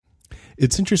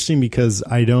It's interesting because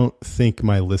I don't think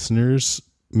my listeners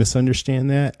misunderstand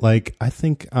that. Like, I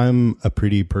think I'm a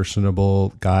pretty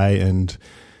personable guy and,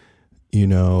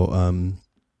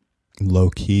 low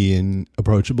key and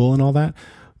approachable and all that.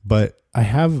 But I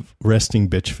have resting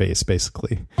bitch face,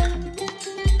 basically.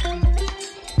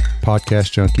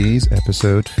 Podcast Junkies,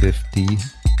 episode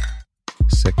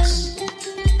 56.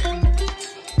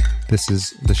 This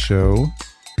is the show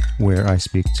where I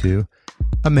speak to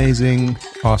amazing,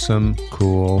 awesome,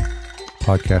 cool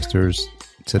podcasters.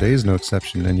 Today's no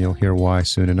exception, and you'll hear why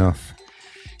soon enough.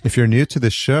 If you're new to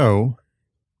the show,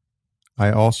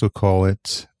 I also call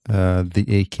it the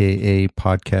AKA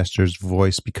podcaster's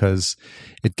voice because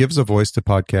it gives a voice to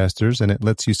podcasters and it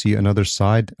lets you see another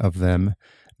side of them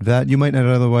that you might not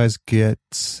otherwise get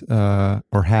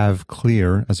or have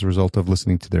clear as a result of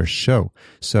listening to their show.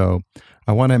 So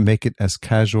I want to make it as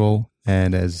casual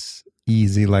and as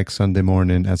easy like Sunday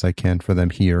morning as I can for them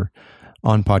here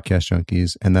on Podcast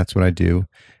Junkies. And that's what I do.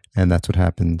 And that's what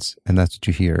happens. And that's what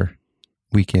you hear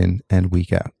week in and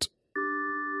week out.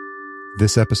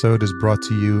 This episode is brought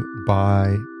to you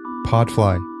by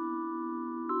Podfly.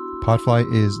 Podfly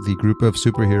is the group of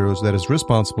superheroes that is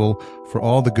responsible for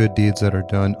all the good deeds that are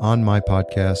done on my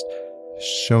podcast,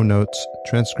 show notes,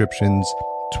 transcriptions,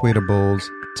 tweetables,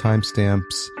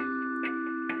 timestamps,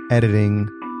 editing,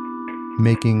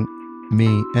 making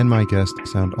me and my guest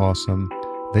sound awesome.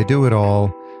 They do it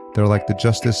all. They're like the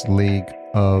Justice League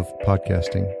of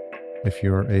podcasting. If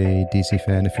you're a DC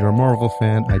fan, if you're a Marvel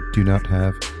fan, I do not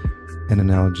have an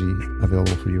analogy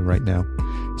available for you right now.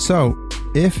 So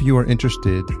if you are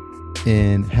interested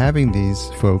in having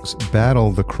these folks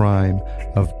battle the crime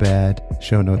of bad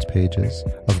show notes pages,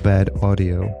 of bad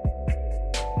audio,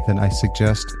 then I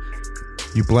suggest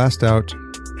you blast out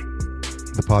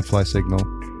the Podfly signal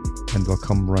and they'll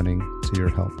come running to your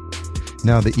help.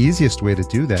 Now, the easiest way to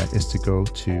do that is to go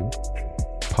to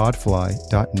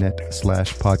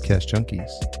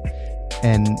podfly.net/podcastjunkies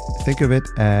and think of it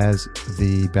as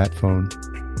the bat phone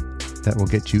that will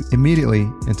get you immediately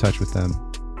in touch with them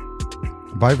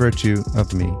by virtue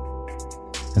of me,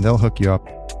 and they'll hook you up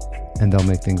and they'll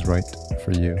make things right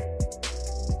for you.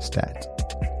 Stat.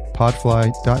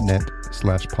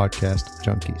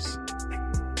 podfly.net/podcastjunkies.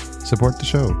 Support the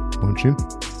show, won't you?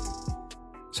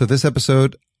 So this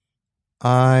episode,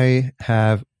 I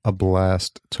have a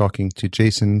blast talking to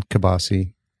Jason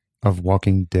Kabasi of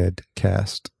Walking Dead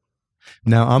Cast.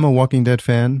 Now, I'm a Walking Dead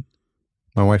fan.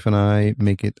 My wife and I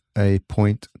make it a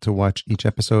point to watch each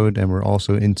episode, and we're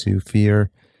also into Fear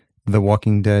the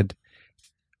Walking Dead.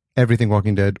 Everything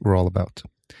Walking Dead, we're all about.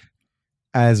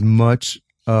 As much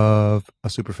of a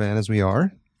super fan as we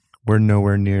are, we're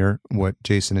nowhere near what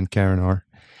Jason and Karen are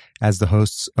as the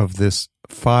hosts of this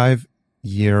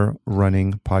 5-year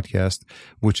running podcast,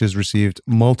 which has received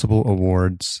multiple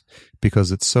awards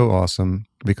because it's so awesome,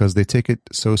 because they take it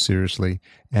so seriously,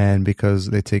 and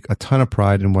because they take a ton of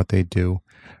pride in what they do.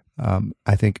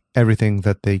 I think everything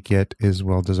that they get is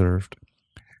well deserved.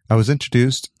 I was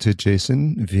introduced to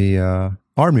Jason via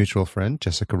our mutual friend,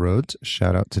 Jessica Rhodes.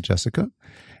 Shout out to Jessica.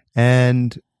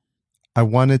 And I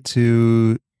wanted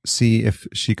to see if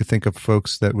she could think of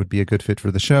folks that would be a good fit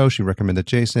for the show. She recommended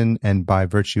Jason, and by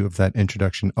virtue of that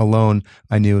introduction alone,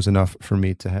 I knew it was enough for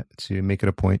me to make it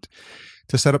a point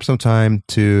to set up some time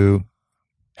to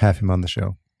have him on the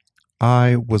show.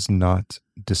 I was not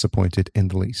disappointed in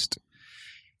the least.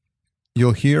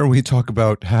 You'll hear we talk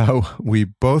about how we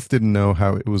both didn't know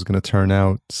how it was going to turn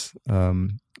out,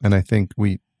 and I think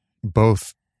we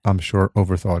both, I'm sure,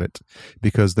 overthought it,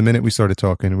 because the minute we started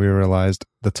talking, we realized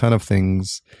the ton of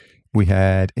things we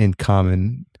had in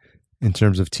common in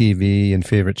terms of TV and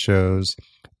favorite shows.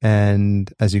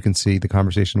 And as you can see, the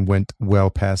conversation went well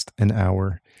past an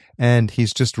hour, and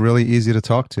he's just really easy to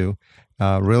talk to,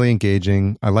 really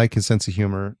engaging. I like his sense of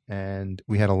humor, and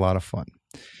we had a lot of fun.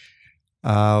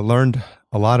 Learned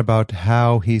a lot about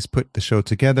how he's put the show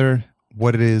together,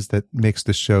 what it is that makes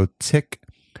the show tick,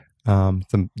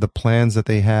 the plans that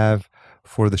they have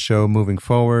for the show moving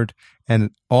forward,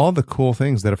 and all the cool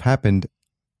things that have happened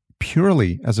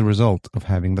purely as a result of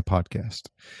having the podcast.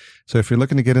 So if you're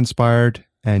looking to get inspired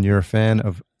and you're a fan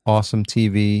of awesome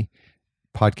TV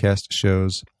podcast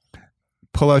shows,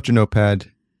 pull out your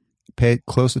notepad, pay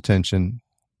close attention,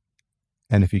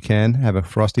 and if you can, have a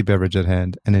frosty beverage at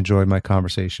hand and enjoy my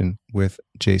conversation with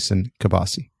Jason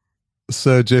Kabasi.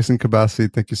 So, Jason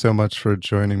Kabasi, thank you so much for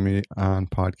joining me on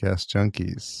Podcast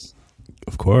Junkies.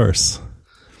 Of course.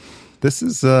 This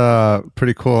is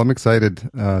pretty cool. I'm excited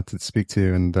to speak to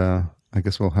you, and I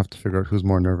guess we'll have to figure out who's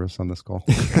more nervous on this call.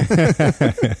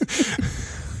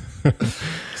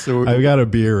 So I've got a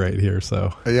beer right here,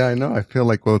 so yeah, I know. I feel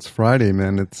like, well, it's Friday,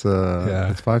 man. It's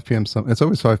 5 p.m. It's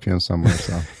always 5 p.m. somewhere.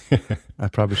 So I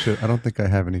probably should. I don't think I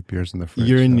have any beers in the fridge.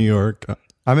 You're in New York.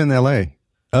 I'm in L.A.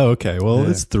 Oh, okay. Well,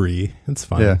 it's 3. It's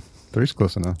fine. Yeah, 3's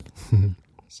close enough.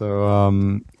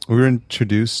 So we were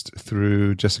introduced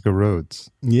through Jessica Rhodes.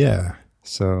 Yeah.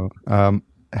 So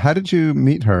how did you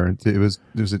meet her? Was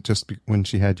it just when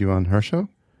she had you on her show?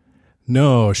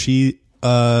 No, she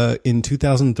in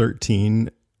 2013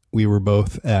 we were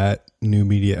both at New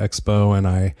Media Expo,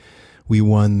 and we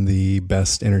won the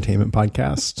Best Entertainment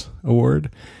Podcast award,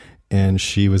 and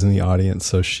she was in the audience.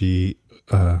 So she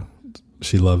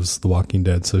loves The Walking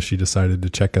Dead, so she decided to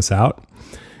check us out,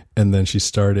 and then she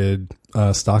started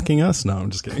stalking us. No,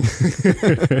 I'm just kidding.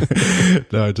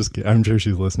 No, just kidding. I'm sure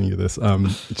she's listening to this.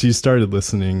 She started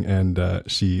listening, and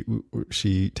she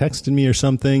texted me or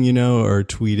something, or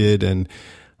tweeted, and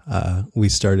we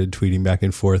started tweeting back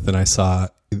and forth, and I saw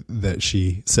that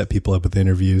she set people up with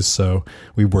interviews. So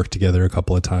we worked together a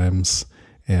couple of times,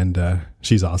 and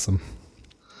she's awesome.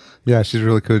 Yeah, she's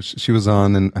really good. She was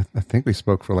on, and I think we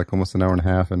spoke for like almost an hour and a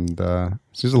half, and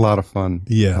she's a lot of fun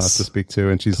to speak to,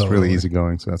 and she's really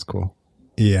easygoing, so that's cool.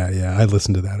 Yeah. I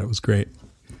listened to that. It was great.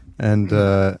 And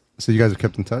so you guys have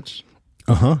kept in touch?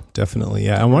 Definitely.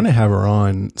 Yeah, I want to have her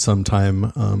on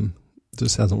sometime.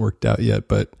 Just hasn't worked out yet,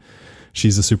 but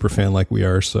she's a super fan like we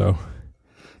are, so...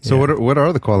 So what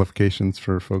are the qualifications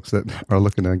for folks that are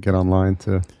looking to get online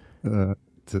to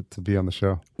be on the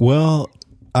show? Well,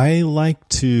 I like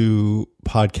to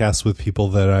podcast with people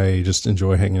that I just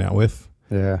enjoy hanging out with.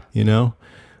 Yeah.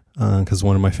 Because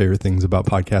one of my favorite things about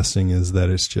podcasting is that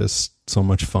it's just so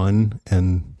much fun.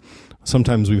 And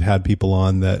sometimes we've had people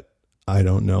on that I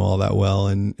don't know all that well,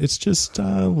 and it's just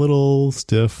a little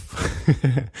stiff.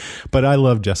 But I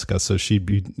love Jessica, so she'd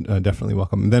be definitely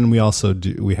welcome. And then we also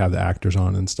we have the actors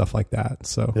on and stuff like that.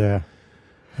 So yeah,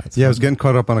 I was getting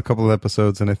caught up on a couple of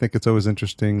episodes, and I think it's always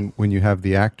interesting when you have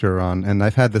the actor on. And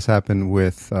I've had this happen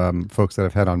with folks that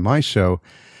I've had on my show,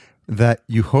 that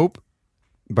you hope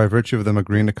by virtue of them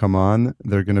agreeing to come on,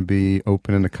 they're going to be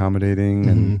open and accommodating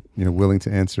and willing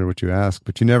to answer what you ask,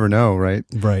 but you never know, right?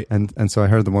 Right. And so I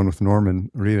heard the one with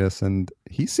Norman Reedus, and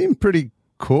he seemed pretty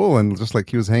cool, and just like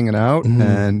he was hanging out,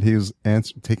 and he was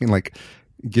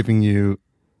giving you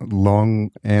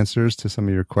long answers to some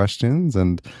of your questions,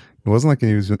 and it wasn't like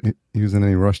he was in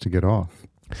any rush to get off.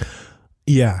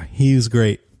 Yeah, he was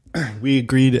great. We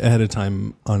agreed ahead of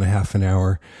time on a half an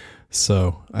hour,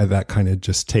 so that kind of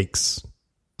just takes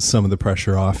some of the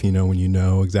pressure off, when you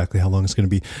know exactly how long it's going to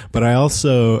be. But I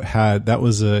also that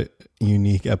was a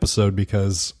unique episode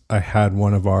because I had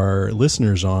one of our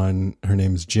listeners on, her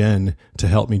name's Jen, to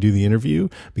help me do the interview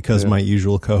because my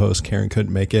usual co-host Karen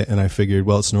couldn't make it. And I figured,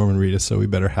 well, it's Norman Reedus, so we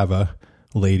better have a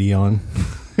lady on.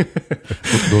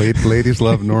 Ladies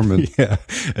love Norman. Yeah.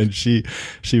 And she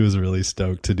was really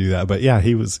stoked to do that. But yeah,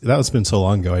 that was been so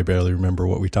long ago, I barely remember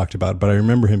what we talked about, but I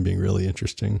remember him being really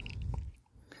interesting.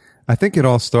 I think it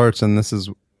all starts, and this is,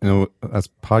 as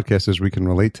podcasters, we can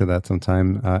relate to that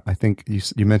sometime. I think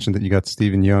you mentioned that you got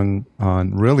Stephen Young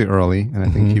on really early, and I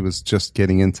think he was just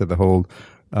getting into the whole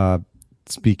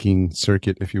speaking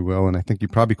circuit, if you will. And I think you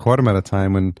probably caught him at a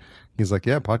time when he's like,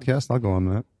 yeah, podcast, I'll go on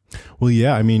that. Well,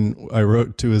 yeah, I mean, I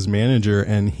wrote to his manager,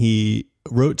 and he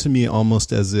wrote to me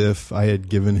almost as if I had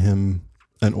given him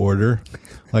an order,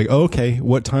 like, oh, okay,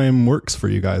 what time works for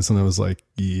you guys? And I was like,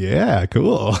 yeah,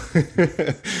 cool.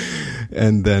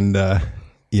 And then,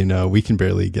 we can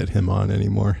barely get him on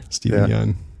anymore, Stephen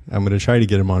Young. I'm going to try to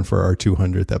get him on for our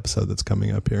 200th episode that's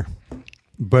coming up here.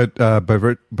 But by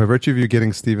virtue of you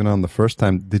getting Stephen on the first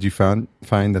time, did you find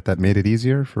that made it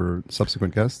easier for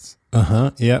subsequent guests?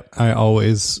 Yeah, I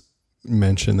always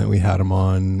mention that we had him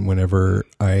on whenever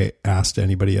I asked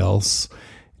anybody else.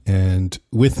 And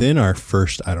within our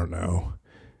first,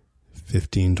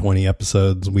 15, 20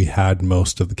 episodes, we had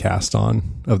most of the cast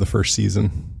on of the first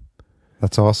season.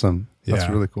 That's awesome. That's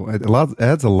really cool. It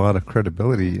adds a lot of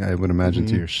credibility, I would imagine,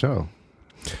 to your show.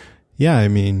 Yeah,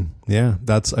 when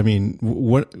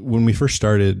we first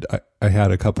started, I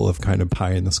had a couple of kind of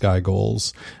pie in the sky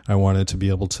goals. I wanted to be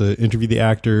able to interview the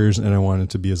actors, and I wanted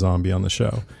to be a zombie on the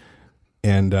show.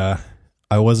 And I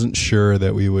wasn't sure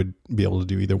that we would be able to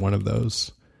do either one of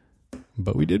those.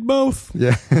 But we did both.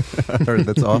 Yeah, I heard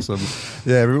that's awesome.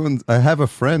 Yeah, I have a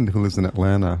friend who lives in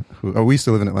Atlanta. We used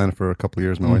to live in Atlanta for a couple of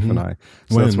years, my wife and I.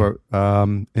 So that's where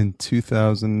in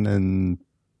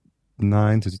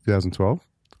 2009 to 2012.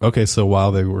 Okay, so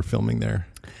while they were filming there.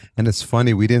 And it's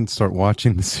funny, we didn't start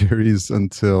watching the series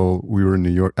until we were in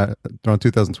New York. Around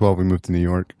 2012, we moved to New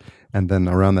York, and then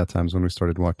around that time is when we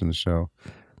started watching the show.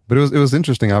 But it was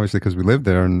interesting, obviously, because we lived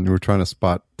there and we were trying to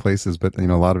spot places, but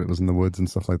a lot of it was in the woods and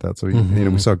stuff like that. So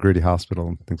we saw Grady Hospital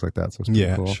and things like that. So it's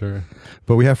pretty cool. Sure.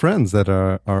 But we have friends that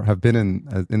have been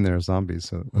in there as zombies,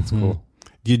 so that's cool.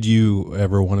 Did you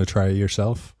ever want to try it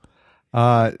yourself?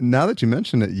 Now that you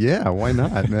mention it, yeah, why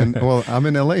not, man? Well, I'm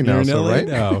in LA now, You're in so LA right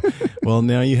now. Well,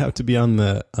 now you have to be on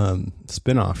the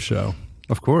spin-off show.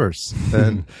 Of course.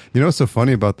 And you know what's so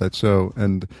funny about that show?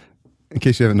 And in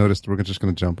case you haven't noticed, we're just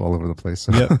going to jump all over the place.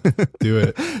 So. Yep, do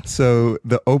it. So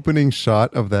the opening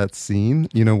shot of that scene,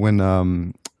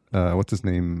 when what's his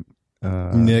name?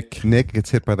 Nick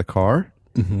gets hit by the car,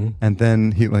 and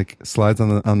then he slides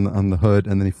on the hood,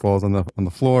 and then he falls on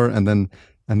the floor, and then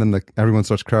everyone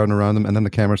starts crowding around him, and then the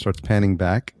camera starts panning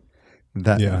back.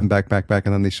 And back,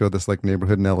 and then they show this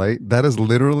neighborhood in LA. That is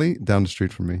literally down the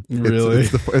street from me. Really?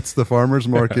 It's the farmers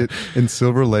market in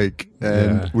Silver Lake,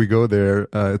 and we go there.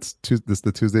 It's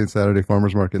the Tuesday and Saturday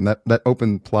farmers market, and that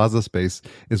open plaza space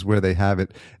is where they have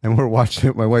it. And we're watching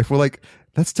it. My wife, we're like,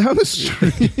 that's down the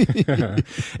street.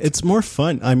 It's more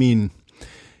fun. I mean,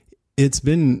 it's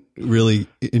been really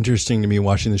interesting to me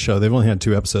watching the show. They've only had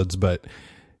 2 episodes, but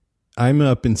I'm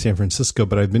up in San Francisco,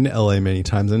 but I've been to LA many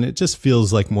times, and it just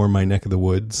feels like more my neck of the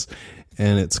woods.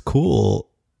 And it's cool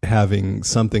having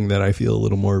something that I feel a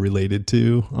little more related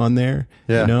to on there.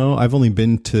 Yeah. I've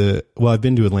been to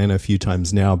Atlanta a few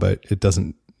times now, but it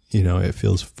doesn't, it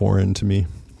feels foreign to me.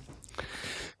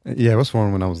 Yeah, it was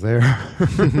foreign when I was there.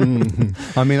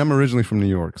 I mean, I'm originally from New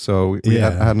York, so I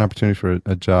had an opportunity for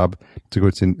a job to go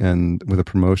to, and with a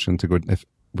promotion to go,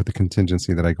 with the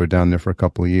contingency that I go down there for a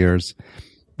couple of years.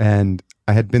 And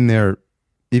I had been there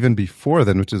even before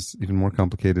then, which is even more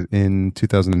complicated, in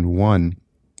 2001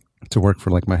 to work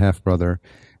for my half brother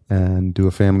and do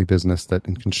a family business that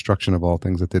in construction of all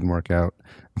things that didn't work out.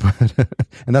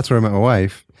 And that's where I met my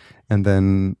wife. And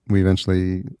then we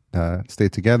eventually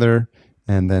stayed together.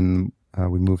 And then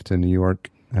we moved to New York.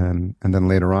 And then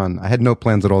later on, I had no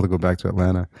plans at all to go back to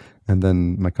Atlanta. And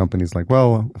then my company's like,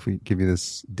 well, if we give you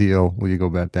this deal, will you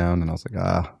go back down? And I was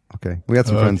like, okay. We got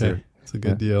some friends here. It's a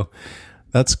good deal.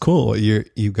 That's cool.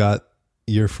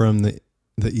 You're from the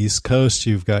East Coast.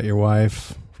 You've got your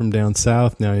wife from down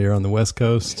south. Now you're on the West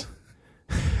Coast.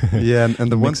 Yeah,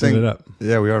 and the one thing, it up.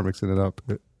 Yeah, we are mixing it up.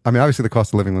 I mean, obviously the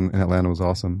cost of living in Atlanta was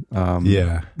awesome.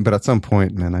 But at some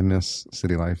point, man, I miss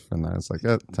city life, and I was like,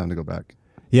 time to go back.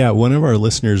 Yeah, one of our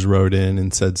listeners wrote in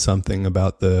and said something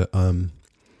about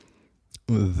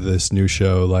this new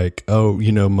show,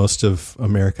 most of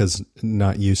America's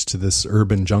not used to this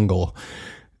urban jungle.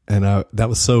 And that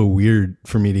was so weird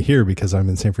for me to hear because I'm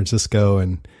in San Francisco,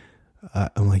 and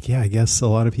I'm like, I guess a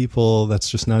lot of people, that's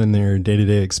just not in their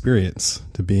day-to-day experience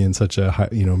to be in such a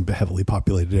heavily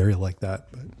populated area like that.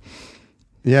 But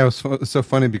yeah, it was so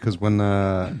funny because when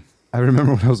I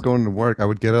remember when I was going to work, I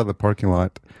would get out of the parking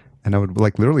lot and I would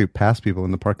literally pass people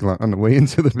in the parking lot on the way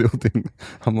into the building.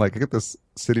 I'm like, I get this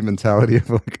city mentality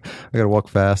of I got to walk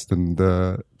fast, and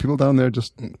people down there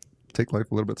just take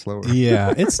life a little bit slower.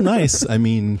 Yeah, it's nice. I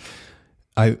mean,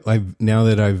 I've now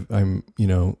that I'm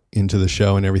into the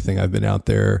show and everything, I've been out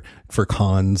there for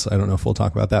cons. I don't know if we'll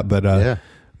talk about that, but I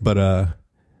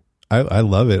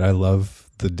love it. I love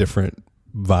the different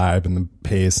vibe and the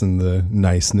pace and the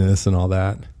niceness and all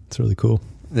that. It's really cool.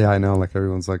 Yeah, I know.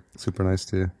 Everyone's super nice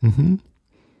to you. Mm-hmm.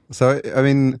 So, I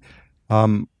mean,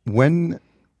 when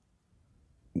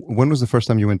was the first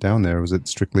time you went down there? Was it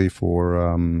strictly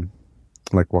for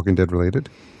Walking Dead related?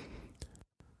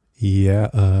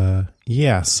 Yeah.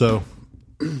 So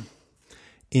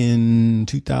in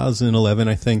 2011,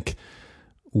 I think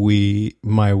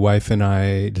my wife and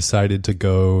I decided to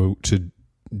go to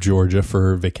Georgia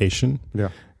for vacation. Yeah.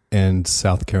 And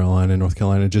South Carolina, North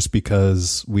Carolina, just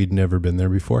because we'd never been there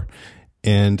before.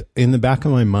 And in the back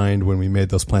of my mind, when we made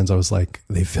those plans, I was like,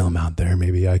 they film out there.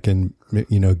 Maybe I can,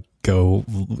 go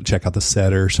check out the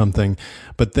set or something.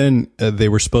 But then they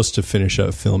were supposed to finish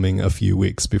up filming a few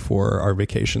weeks before our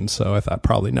vacation. So I thought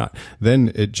probably not.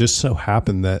 Then it just so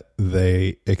happened that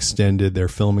they extended their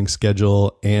filming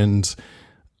schedule, and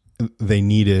they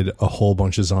needed a whole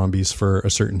bunch of zombies for a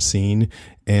certain scene.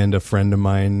 And a friend of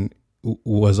mine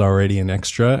was already an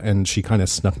extra, and she kind of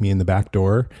snuck me in the back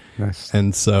door. Nice.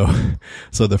 And so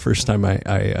the first time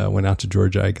I went out to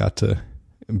Georgia, I got to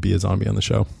be a zombie on the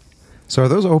show. So are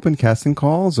those open casting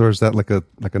calls, or is that a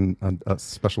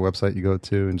special website you go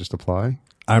to and just apply?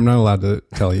 I'm not allowed to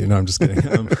tell you. No, I'm just kidding.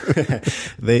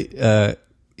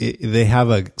 They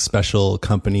have a special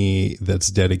company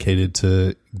that's dedicated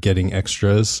to getting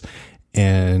extras,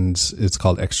 and it's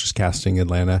called Extras Casting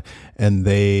Atlanta. And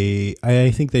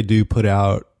I think they do put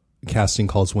out casting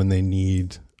calls when they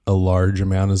need a large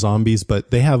amount of zombies,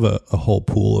 but they have a whole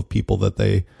pool of people that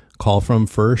they call from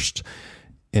first.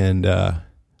 And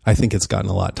I think it's gotten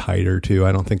a lot tighter too.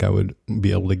 I don't think I would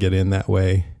be able to get in that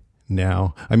way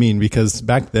now. I mean, because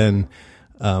back then,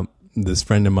 this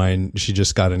friend of mine, she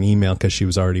just got an email because she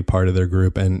was already part of their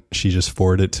group, and she just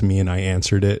forwarded it to me, and I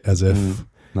answered it as if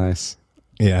nice.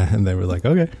 Yeah, and they were like,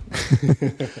 okay.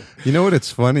 You know what?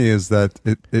 It's funny is that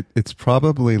it's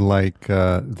probably like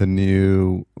the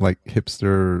new like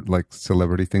hipster like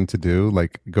celebrity thing to do.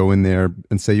 Like go in there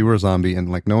and say you were a zombie,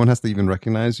 and like no one has to even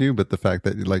recognize you. But the fact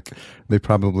that like they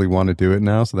probably want to do it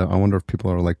now, so that I wonder if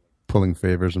people are like pulling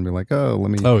favors and be like, oh, let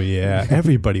me. Oh yeah,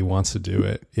 everybody wants to do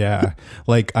it. Yeah,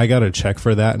 like I got a check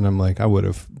for that, and I'm like, I would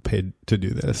have paid to do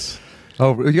this.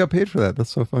 Oh, you got paid for that? That's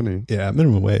so funny. Yeah,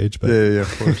 minimum wage, but yeah,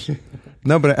 of course.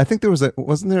 No, but I think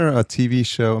wasn't there a TV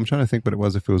show? I'm trying to think what it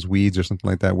was, if it was Weeds or something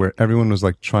like that, where everyone was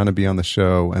like trying to be on the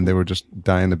show and they were just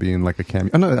dying to be in like a cameo.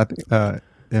 Oh no, I think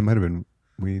it might have been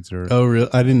Weeds or. Oh really?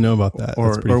 I didn't know about that.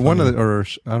 Or one of the, or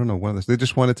I don't know, one of those. They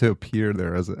just wanted to appear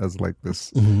there as like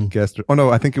this guest. Oh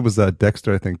no, I think it was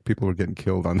Dexter. I think people were getting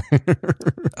killed on there.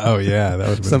 Oh yeah, that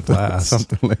would have been a blast.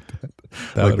 Something like that.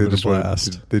 That like would have been a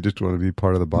blast. They just want to be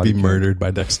part of the body. Be murdered by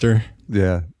Dexter.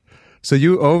 Yeah. So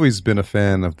you always been a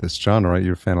fan of this genre, right?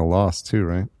 You're a fan of Lost too,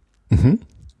 right? Mm-hmm.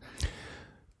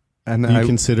 And do you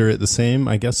consider it the same?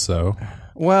 I guess so.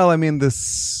 Well, I mean,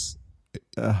 this.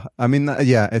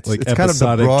 Yeah, it's like it's kind of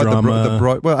the broad drama. The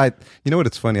broad. Well, you know what?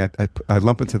 It's funny. I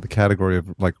lump it to the category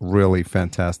of like really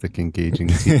fantastic, engaging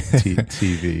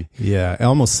TV. Yeah,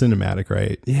 almost cinematic,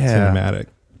 right? Yeah, cinematic.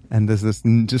 And there's this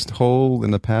just hole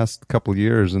in the past couple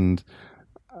years, and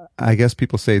I guess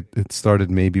people say it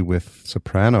started maybe with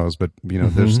Sopranos, but you know,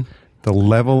 there's the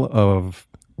level of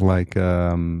like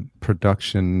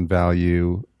production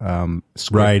value,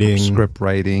 script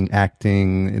writing,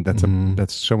 acting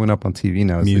that's showing up on TV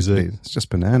now. Music, it's just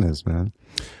bananas, man.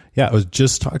 Yeah, I was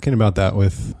just talking about that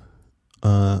with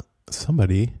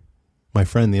somebody, my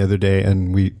friend, the other day,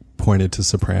 and we pointed to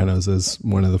Sopranos as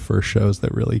one of the first shows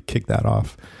that really kicked that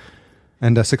off.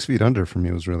 And 6 Feet Under for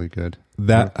me was really good.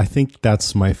 I think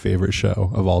that's my favorite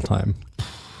show of all time.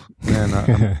 Man,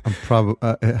 I'm probably.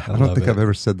 I don't think I've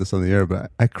ever said this on the air,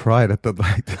 but I cried at the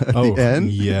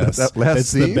end. Yes, that last it's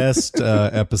scene. The best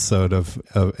episode of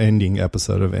ending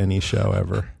episode of any show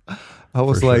ever. I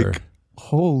was like, sure.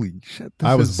 Holy shit!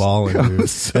 I was bawling, dude.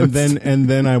 So and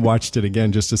then I watched it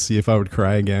again just to see if I would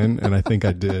cry again, and I think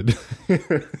I did.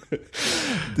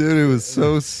 Dude, it was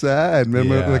so sad.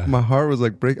 Remember, like my heart was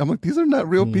like breaking. I'm like, these are not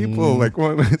real people. Like,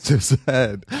 it's so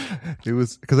sad. It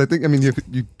was because I think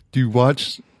you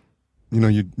watch. You know,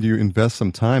 you invest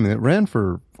some time, and it ran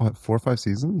for what, 4 or 5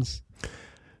 seasons.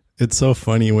 It's so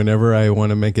funny whenever I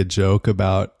want to make a joke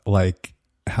about like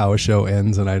how a show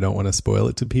ends, and I don't want to spoil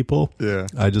it to people. Yeah,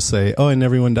 I just say, "Oh, and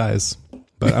everyone dies,"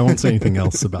 but I won't say anything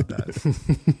else about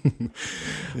that.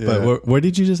 But what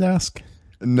did you just ask?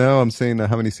 No, I'm saying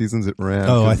how many seasons it ran.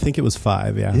 Oh, I think it was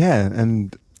 5. Yeah, yeah,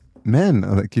 and. Man,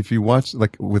 like if you watch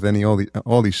like with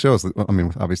all these shows, I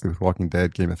mean, obviously with Walking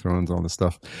Dead, Game of Thrones, all this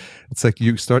stuff, it's like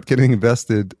you start getting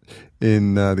invested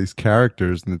in these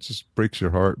characters, and it just breaks your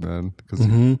heart, man.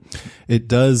 Because it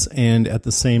does, and at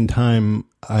the same time,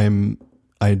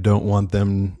 I don't want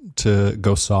them to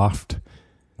go soft.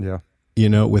 Yeah, you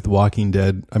know, with Walking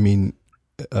Dead, I mean,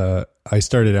 I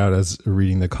started out as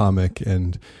reading the comic,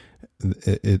 and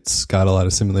it's got a lot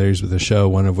of similarities with the show.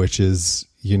 One of which is.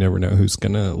 You never know who's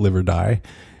going to live or die.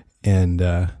 And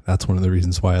that's one of the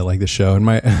reasons why I like the show. And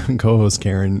my co-host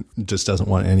Karen just doesn't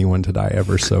want anyone to die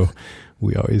ever. So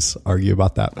we always argue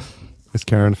about that. Is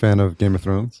Karen a fan of Game of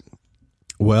Thrones?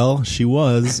 Well, she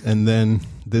was. And then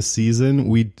this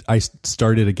season, I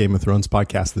started a Game of Thrones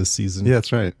podcast this season. Yeah,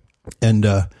 that's right. And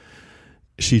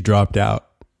she dropped out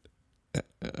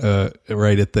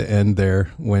right at the end there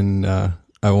when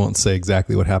I won't say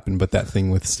exactly what happened, but that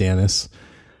thing with Stannis.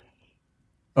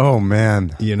 Oh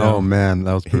man, you know,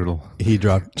 that was brutal. He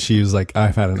dropped. She was like,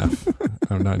 "I've had enough.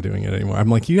 I'm not doing it anymore." I'm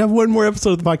like, "You have one more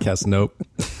episode of the podcast." Nope.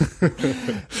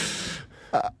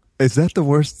 Is that the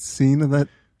worst scene of that?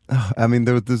 I mean,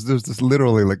 there's just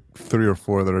literally like 3 or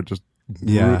 4 that are just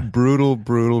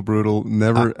brutal.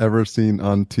 Never ever seen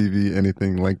on TV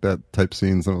anything like that type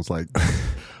scenes, and I was like,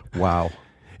 wow.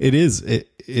 It is.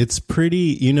 It's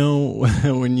pretty. You know,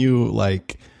 when you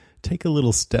like. Take a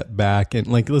little step back and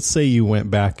like, let's say you went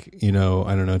back, you know,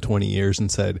 I don't know, 20 years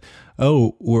and said,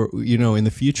 oh, in the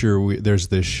future, there's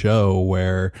this show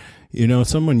where,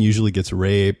 someone usually gets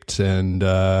raped and,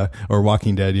 or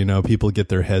Walking Dead, people get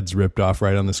their heads ripped off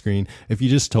right on the screen. If you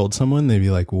just told someone, they'd be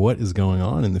like, what is going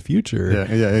on in the future?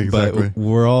 Yeah, exactly. But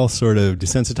we're all sort of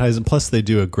desensitized. And plus they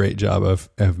do a great job of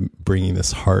bringing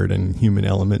this heart and human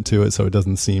element to it. So it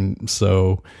doesn't seem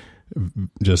so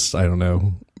just, I don't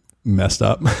know, messed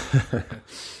up.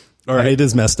 Or it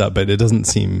is messed up, but it doesn't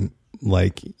seem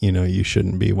like, you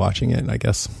shouldn't be watching it, I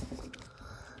guess.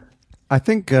 I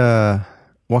think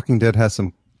Walking Dead has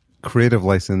some creative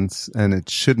license, and it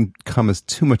shouldn't come as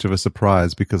too much of a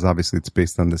surprise because obviously it's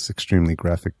based on this extremely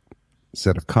graphic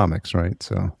set of comics, right?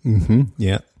 So,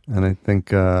 yeah. And I think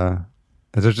they're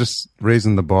just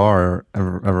raising the bar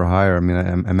ever higher. I mean,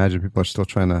 I imagine people are still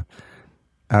trying to.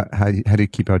 How do you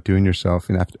keep outdoing yourself?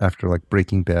 After like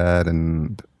Breaking Bad,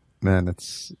 and man,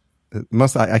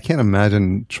 I can't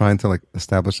imagine trying to like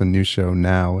establish a new show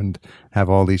now and have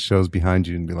all these shows behind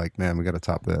you and be like, man, we got to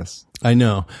top this. I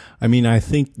know. I mean, I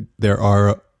think there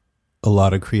are a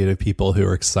lot of creative people who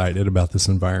are excited about this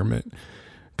environment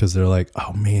because they're like,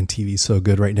 oh man, TV's so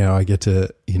good right now. I get to,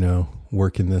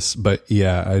 work in this. But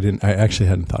yeah, I actually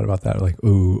hadn't thought about that. Like,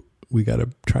 ooh, we got to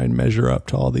try and measure up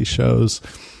to all these shows.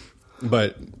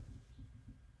 But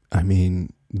I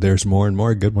mean, there's more and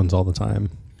more good ones all the time.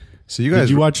 So you guys, did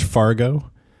you watch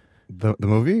Fargo? The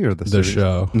movie or the series?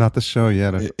 Show? Not the show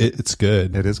yet. It's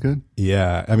good. It is good?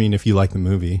 Yeah. I mean, if you like the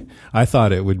movie. I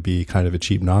thought it would be kind of a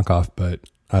cheap knockoff, but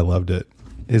I loved it.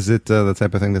 Is it the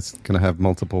type of thing that's going to have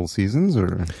multiple seasons?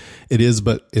 Or it is,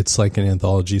 but it's like an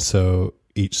anthology, so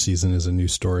each season is a new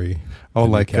story. Oh,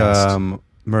 like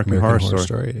American Horror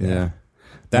Story. Yeah.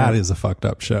 That is a fucked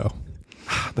up show.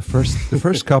 The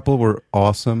first couple were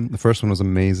awesome. The first one was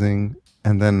amazing.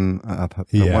 And then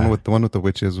the one with the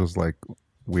witches was like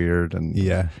weird, and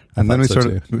and then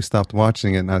we stopped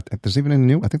watching it. And there's even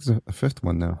I think there's a fifth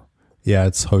one now. Yeah,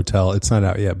 it's Hotel. It's not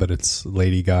out yet, but it's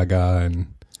Lady Gaga and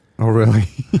oh really?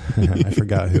 I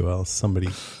forgot who else. Somebody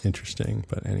interesting,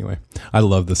 but anyway, I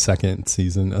love the second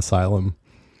season, Asylum.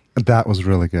 That was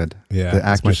really good. Yeah,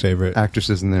 that's my favorite.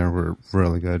 Actresses in there were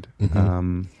really good.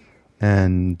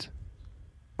 And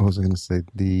what was I going to say?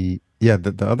 The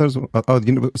others.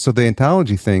 So the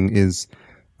anthology thing is,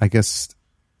 I guess,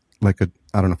 like I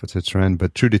don't know if it's a trend,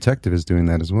 but True Detective is doing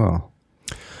that as well.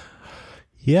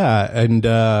 Yeah, and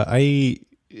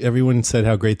everyone said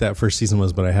how great that first season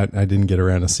was, but I didn't get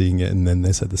around to seeing it, and then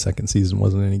they said the second season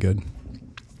wasn't any good.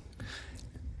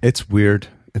 It's weird.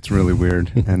 It's really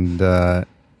weird, and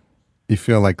you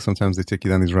feel like sometimes they take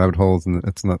you down these rabbit holes, and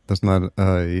there's not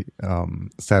a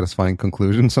satisfying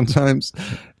conclusion sometimes,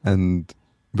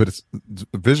 but it's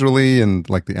visually and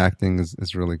like the acting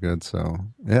is really good. So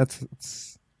yeah,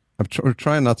 I'm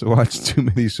trying not to watch too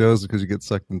many shows because you get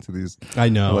sucked into these. I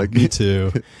know, me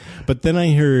too. But then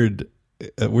I heard,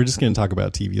 we're just going to talk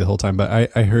about TV the whole time, but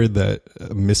I heard that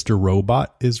Mr.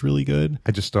 Robot is really good.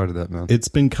 I just started that, man. It's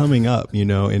been coming up,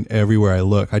 in everywhere I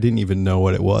look. I didn't even know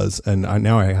what it was, and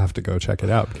now I have to go check it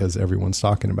out because everyone's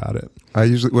talking about it.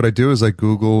 What I do is I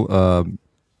Google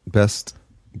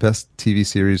best TV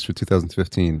series for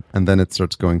 2015, and then it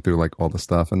starts going through like all the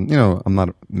stuff. And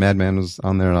Mad Men was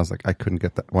on there, and I was like, I couldn't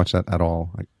watch that at all.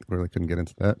 I really couldn't get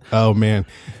into that. Oh man.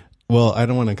 Well, I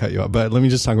don't want to cut you off, but let me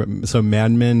just talk about. So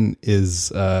Mad Men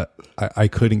is, I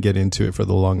couldn't get into it for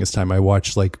the longest time. I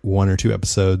watched like 1 or 2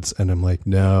 episodes, and I'm like,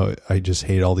 no, I just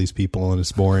hate all these people, and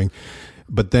it's boring.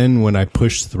 But then when I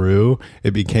pushed through,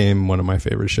 it became one of my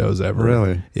favorite shows ever.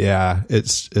 Really? Yeah.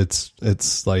 It's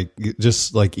like,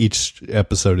 just like each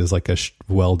episode is like a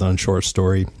well done short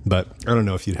story, but I don't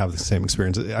know if you'd have the same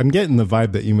experience. I'm getting the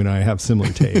vibe that you and I have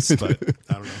similar tastes, but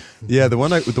I don't know. Yeah. The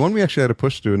one we actually had to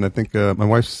push through, and I think, my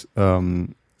wife's,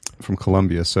 from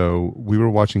Colombia, so we were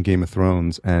watching Game of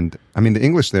Thrones, and I mean the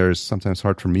English there is sometimes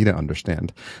hard for me to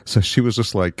understand, so she was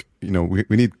just like, we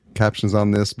need captions on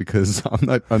this because I'm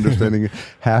not understanding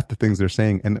half the things they're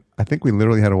saying. And I think we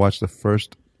literally had to watch the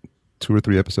first 2 or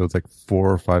 3 episodes like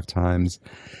 4 or 5 times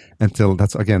until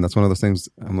that's one of those things.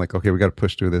 I'm like, okay, we got to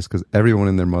push through this because everyone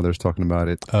and their mother's talking about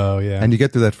it. Oh yeah. And you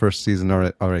get through that first season,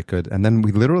 all right, good. And then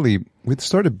we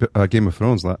started Game of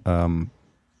Thrones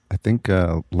I think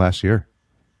last year.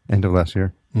 End of last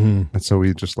year. And so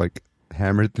we just like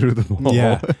hammered through them all.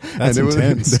 Yeah, that's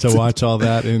intense to watch all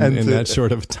that in that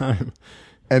short of a time.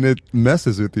 And it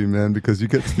messes with you, man, because you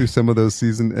get through some of those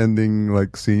season ending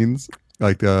like scenes.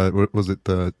 Like what's it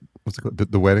called?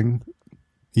 The wedding?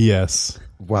 Yes.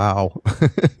 Wow.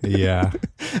 Yeah.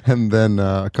 And then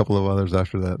a couple of others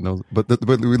after that. No, but we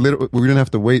didn't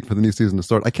have to wait for the new season to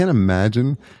start. I can't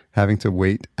imagine having to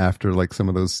wait after like some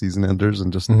of those season enders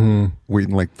and just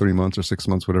waiting like 3 months or 6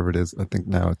 months, whatever it is. I think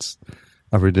now it's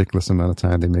a ridiculous amount of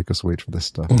time they make us wait for this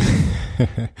stuff.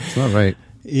 It's not right.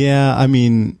 Yeah, I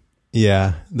mean,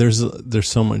 yeah, there's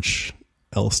so much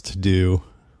else to do,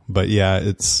 but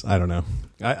yeah, I don't know.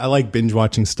 I like binge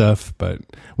watching stuff, but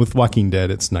with Walking Dead,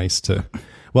 it's nice to,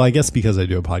 well, I guess because I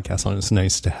do a podcast on it, it's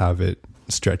nice to have it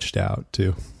stretched out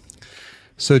too.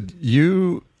 So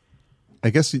I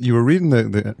guess you were reading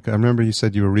I remember you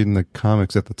said you were reading the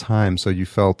comics at the time, so you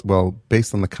felt, well,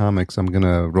 based on the comics, I'm going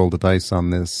to roll the dice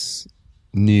on this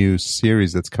new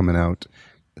series that's coming out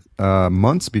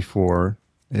months before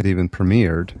it even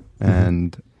premiered,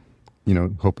 and,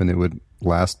 hoping it would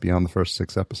last beyond the first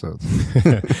 6 episodes.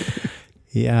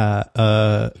 Yeah.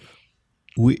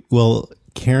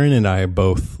 Karen and I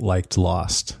both liked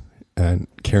Lost, and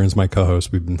Karen's my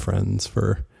co-host. We've been friends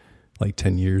for like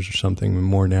 10 years or something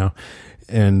more now.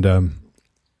 And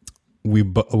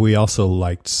we also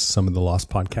liked some of the Lost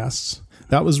podcasts.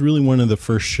 That was really one of the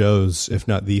first shows, if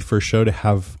not the first show, to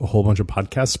have a whole bunch of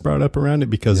podcasts brought up around it,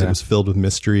 because it was filled with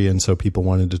mystery. And so people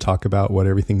wanted to talk about what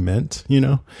everything meant,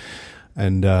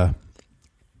 And I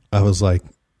was like,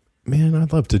 man,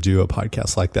 I'd love to do a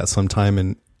podcast like that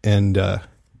sometime. And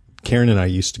Karen and I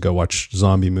used to go watch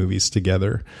zombie movies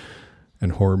together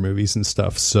and horror movies and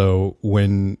stuff. So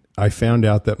when I found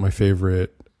out that my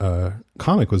favorite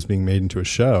comic was being made into a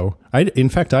show,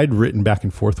 I'd written back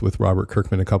and forth with Robert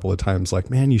Kirkman a couple of times, like,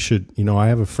 man, you should, I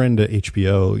have a friend at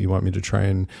HBO. You want me to try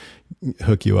and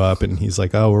hook you up? And he's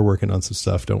like, oh, we're working on some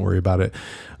stuff. Don't worry about it.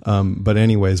 But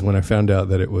anyways, when I found out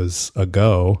that it was a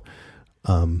go,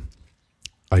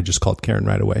 I just called Karen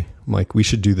right away. I'm like, we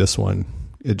should do this one.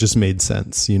 It just made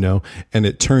sense, and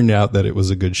it turned out that it was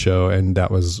a good show, and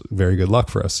that was very good luck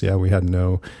for us. Yeah. We had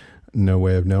no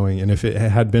way of knowing. And if it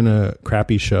had been a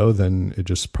crappy show, then it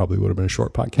just probably would have been a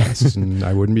short podcast and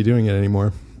I wouldn't be doing it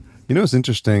anymore. It's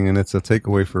interesting, and it's a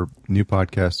takeaway for new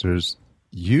podcasters.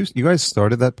 You guys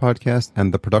started that podcast,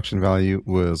 and the production value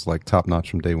was like top notch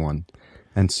from day one.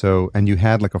 And you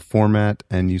had like a format,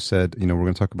 and you said, we're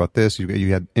going to talk about this.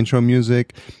 You had intro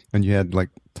music, and you had like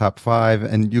top 5,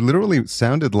 and you literally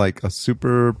sounded like a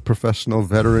super professional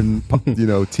veteran,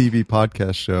 TV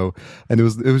podcast show. And it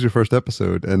was your first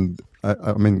episode. And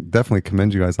I mean, definitely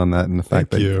commend you guys on that. And the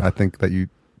fact I think that you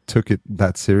took it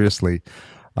that seriously.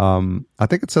 I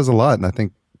think it says a lot, and I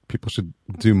think people should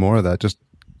do more of that. Just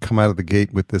come out of the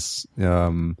gate with this,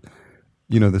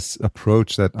 this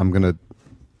approach that I'm going to,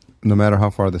 no matter how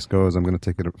far this goes, I'm going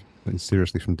to take it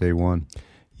seriously from day one.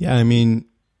 Yeah, I mean,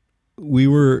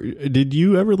 did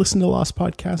you ever listen to Lost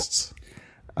podcasts?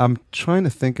 I'm trying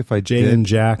to think if I Jane did. and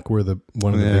Jack were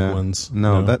one of the big ones.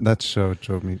 No, that show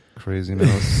drove me crazy. Man.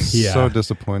 I was so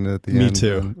disappointed at the end. Me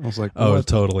too. I was like, what? Oh,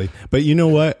 totally. But you know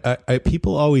what?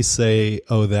 People always say,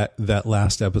 oh, that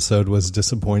last episode was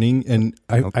disappointing. And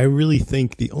I really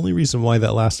think the only reason why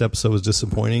that last episode was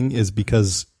disappointing is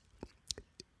because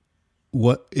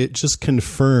it just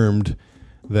confirmed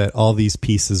that all these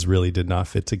pieces really did not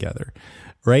fit together,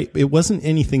 right? It wasn't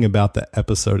anything about the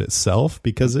episode itself,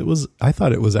 because I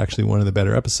thought it was actually one of the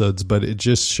better episodes, but it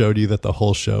just showed you that the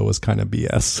whole show was kind of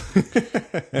BS.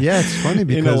 Yeah, it's funny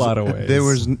because in a lot of ways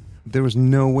there was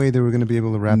no way they were going to be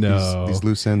able to wrap these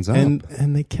loose ends up.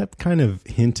 And they kept kind of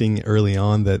hinting early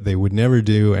on that they would never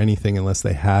do anything unless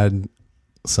they had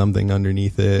something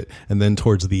underneath it. And then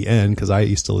towards the end, because I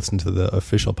used to listen to the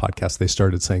official podcast, they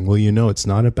started saying, well, it's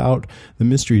not about the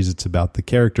mysteries, it's about the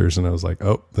characters. And I was like,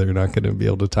 oh, they're not going to be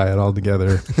able to tie it all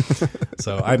together.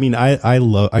 So I mean,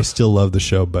 I still love the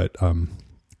show, but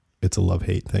it's a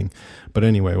love-hate thing. But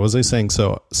anyway, what was I saying?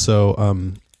 So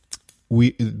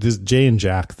Jay and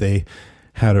Jack, they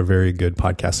had a very good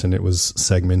podcast, and it was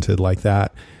segmented like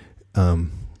that.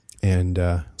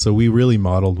 So we really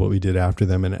modeled what we did after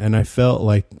them. And I felt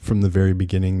like from the very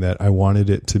beginning that I wanted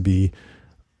it to be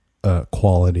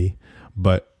quality,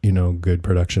 but, good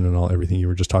production and everything you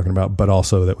were just talking about, but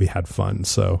also that we had fun.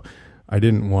 So I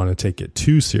didn't want to take it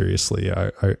too seriously.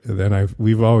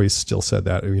 We've always still said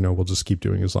that, we'll just keep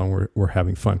doing it as long as we're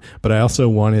having fun. But I also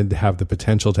wanted to have the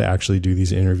potential to actually do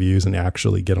these interviews and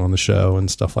actually get on the show and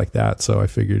stuff like that. So I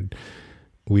figured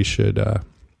we should,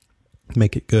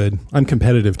 make it good. I'm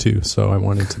competitive too, so I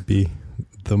wanted to be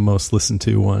the most listened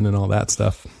to one and all that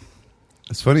stuff.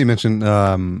 It's funny you mentioned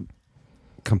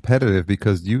competitive,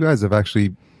 because you guys have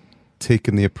actually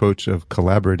taken the approach of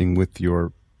collaborating with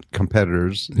your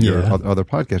competitors, your other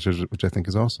podcasters, which I think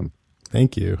is awesome.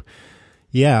 Thank you.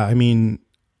 Yeah, I mean,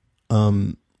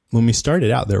 when we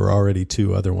started out, there were already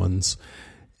 2 other ones,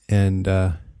 and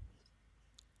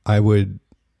I would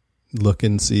look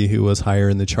and see who was higher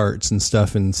in the charts and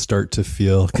stuff, and start to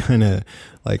feel kind of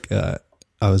like I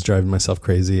was driving myself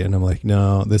crazy. And I'm like,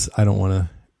 no, I don't want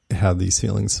to had these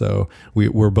feelings. So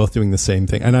we're both doing the same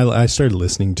thing. And I started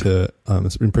listening to,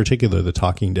 in particular, the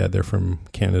Talking Dead. They're from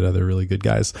Canada. They're really good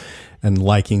guys, and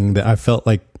liking that. I felt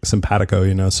like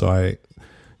simpatico, so I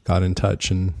got in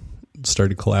touch and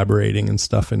started collaborating and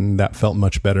stuff, and that felt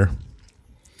much better.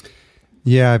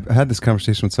 Yeah, I've had this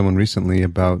conversation with someone recently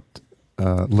about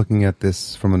looking at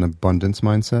this from an abundance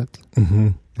mindset,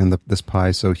 and this pie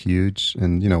is so huge,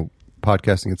 and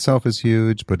podcasting itself is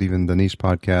huge, but even the niche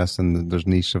podcast, and there's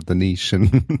niche of the niche,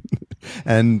 and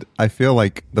and I feel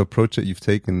like the approach that you've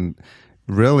taken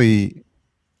really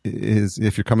is,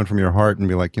 if you're coming from your heart and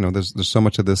be like, there's so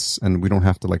much of this, and we don't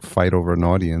have to like fight over an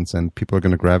audience, and people are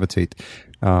going to gravitate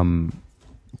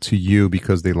to you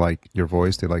because they like your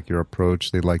voice, they like your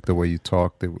approach, they like the way you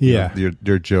talk,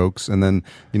 your jokes, and then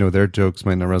their jokes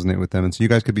might not resonate with them, and so you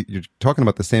guys you're talking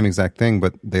about the same exact thing,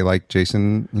 but they like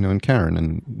Jason, and Karen,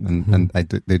 and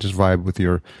they just vibe with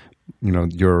your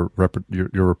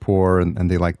rapport,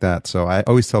 and they like that. So I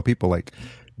always tell people, like,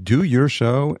 do your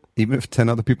show even if 10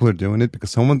 other people are doing it,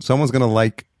 because someone's going to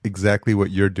like exactly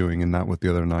what you're doing and not what the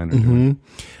other 9 are doing.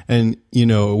 And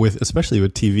especially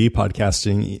with TV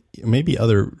podcasting, maybe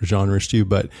other genres too,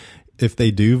 but if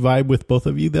they do vibe with both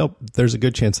of you, there's a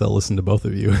good chance they'll listen to both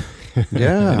of you.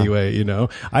 Yeah. Anyway,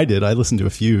 I listened to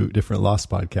a few different Lost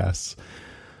podcasts.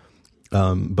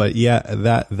 But yeah,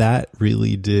 that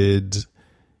really did,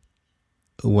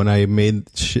 when I made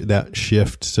that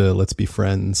shift to Let's Be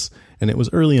Friends, and it was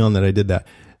early on that I did that,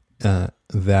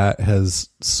 that has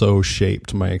so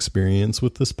shaped my experience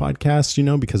with this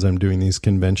podcast, because I'm doing these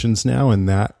conventions now, and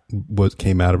that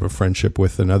came out of a friendship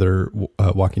with another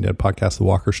Walking Dead podcast, the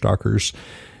Walker Stalkers.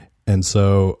 And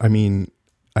so,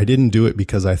 I didn't do it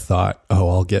because I thought,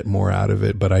 I'll get more out of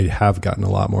it, but I have gotten a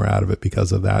lot more out of it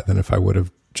because of that than if I would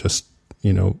have just,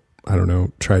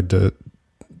 tried to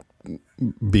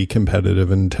be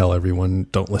competitive and tell everyone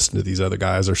don't listen to these other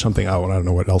guys or something. I don't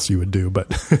know what else you would do, but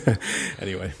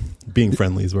anyway, being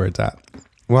friendly is where it's at.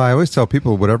 Well, I always tell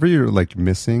people, whatever you're like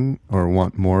missing or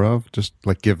want more of, just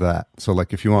like give that. So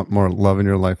like if you want more love in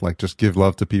your life, like just give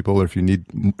love to people. Or if you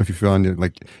feel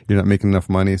like you're not making enough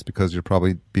money, it's because you're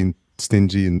probably being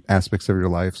stingy in aspects of your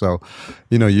life. So,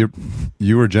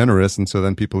 you were generous, and so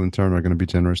then people in turn are going to be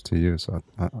generous to you. So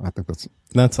I think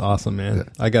that's awesome, man.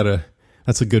 Yeah.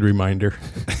 That's a good reminder.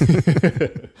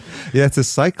 Yeah, it's a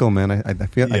cycle, man. I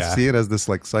feel I see it as this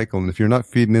like cycle, and if you're not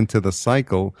feeding into the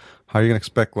cycle, how are you gonna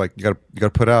expect, like, you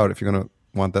gotta put out if you're gonna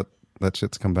want that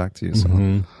shit to come back to you?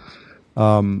 So,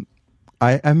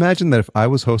 I imagine that if I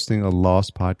was hosting a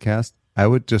Lost podcast, I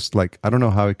would just like, I don't know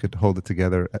how I could hold it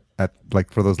together at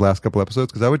like for those last couple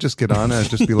episodes, because I would just get on and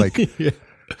just be like,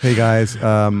 hey guys,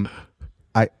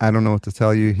 I don't know what to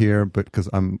tell you here, but because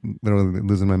I'm literally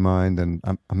losing my mind, and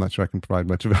I'm not sure I can provide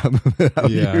much about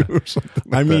you or something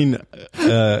like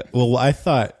well, I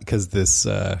thought, because this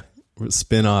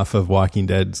spin-off of Walking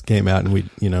Dead came out, and we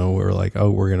were like,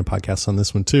 we're going to podcast on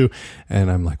this one too,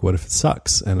 and I'm like, what if it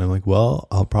sucks? And I'm like, well,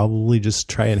 I'll probably just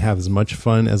try and have as much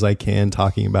fun as I can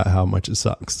talking about how much it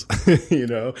sucks, and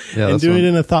do it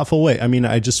in a thoughtful way.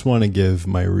 I just want to give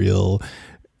my real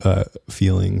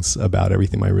feelings about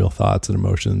everything, my real thoughts and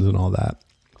emotions and all that.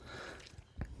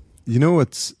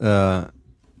 What's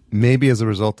maybe as a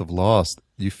result of Lost,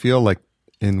 you feel like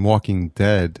in Walking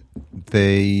Dead,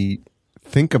 they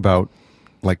think about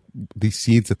like these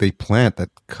seeds that they plant that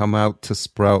come out to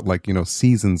sprout like,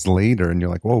 seasons later, and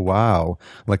you're like, oh wow,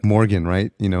 like Morgan,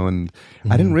 right? And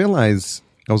I didn't realize,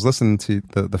 I was listening to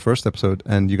the first episode,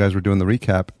 and you guys were doing the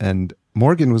recap, and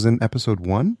Morgan was in episode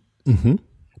 1.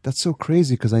 That's so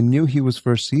crazy, because I knew he was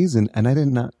first season, and I did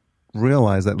not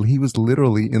realize that he was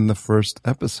literally in the first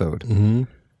episode. And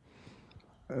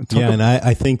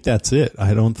I think that's it.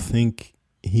 I don't think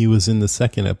he was in the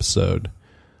second episode.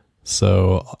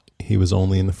 So he was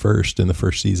only in the first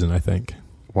season, I think.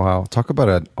 Wow. Talk about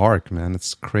an arc, man.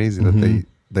 It's crazy that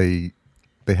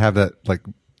they have that like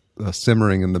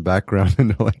simmering in the background, and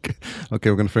they're like,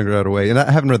 okay, we're going to figure out a way. And I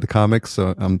haven't read the comics,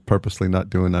 so I'm purposely not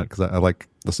doing that, because I like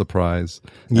the surprise.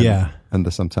 And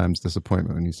the sometimes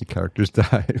disappointment when you see characters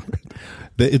die.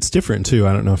 It's different too.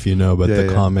 I don't know if you know, but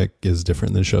the comic is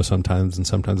different than the show sometimes, and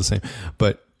sometimes the same.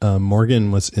 But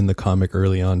Morgan was in the comic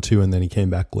early on too, and then he came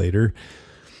back later.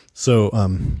 So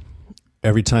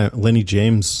every time Lenny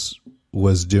James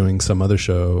was doing some other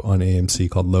show on AMC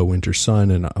called Low Winter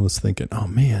Sun, and I was thinking, oh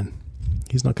man,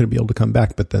 he's not going to be able to come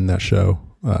back. But then that show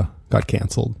got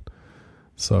canceled.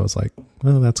 So I was like,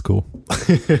 well, that's cool.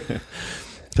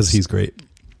 Because he's great.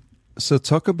 So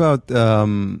talk about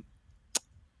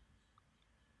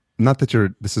not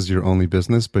that this is your only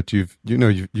business, but you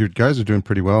guys are doing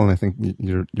pretty well, and I think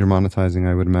you're monetizing,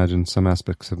 I would imagine, some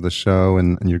aspects of the show,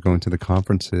 and you're going to the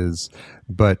conferences.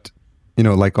 But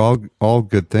like all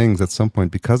good things, at some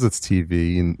point, because it's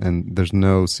TV and there's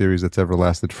no series that's ever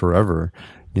lasted forever,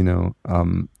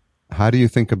 how do you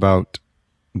think about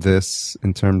this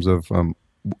in terms of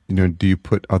do you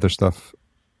put other stuff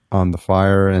on the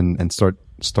fire and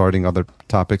starting other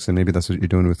topics, and maybe that's what you're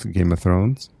doing with Game of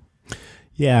Thrones?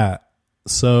 Yeah.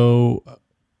 So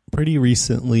pretty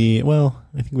recently, well,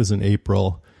 I think it was in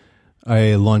April,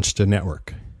 I launched a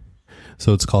network.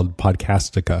 So it's called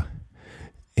Podcastica.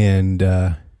 And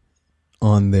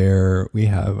on there, we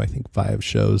have, I think, 5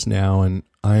 shows now, and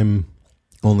I'm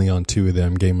only on 2 of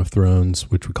them, Game of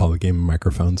Thrones, which we call the Game of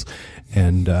Microphones,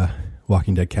 and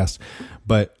Walking Dead Cast.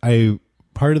 But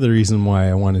part of the reason why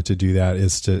I wanted to do that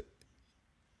is to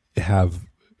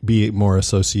be more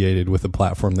associated with a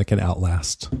platform that can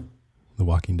outlast The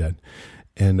Walking Dead.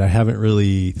 And I haven't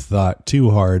really thought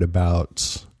too hard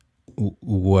about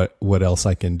what else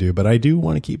I can do, but I do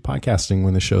want to keep podcasting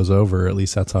when the show's over. At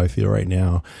least that's how I feel right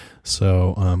now.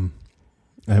 So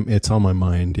it's on my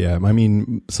mind. Yeah. I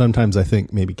mean, sometimes I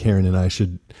think maybe Karen and I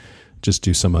should just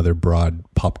do some other broad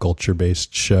pop culture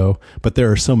based show, but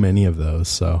there are so many of those.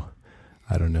 So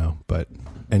I don't know, but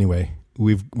anyway,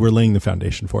 we're laying the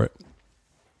foundation for it.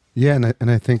 Yeah, and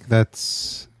I think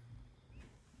that's,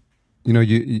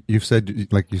 you've said,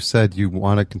 like you said, you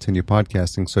want to continue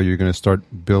podcasting, so you're going to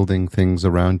start building things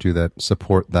around you that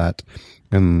support that,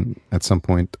 and at some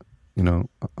point,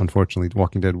 unfortunately,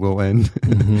 Walking Dead will end.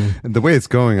 Mm-hmm. And the way it's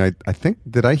going, I think,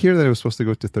 did I hear that it was supposed to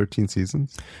go to 13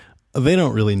 seasons? They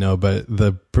don't really know, but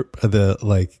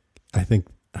I think,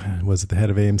 was it the head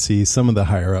of AMC? Some of the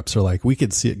higher ups are like, we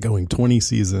could see it going 20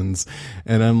 seasons.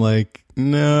 And I'm like,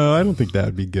 no, I don't think that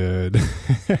would be good.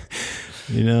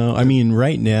 I mean,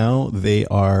 right now they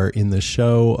are in the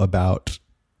show about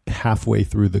halfway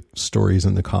through the stories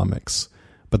in the comics,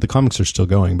 but the comics are still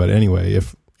going. But anyway,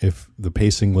 if the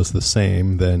pacing was the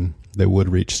same, then they would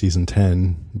reach season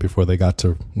 10 before they got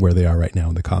to where they are right now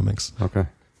in the comics. Okay.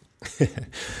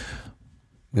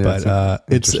 Yeah, but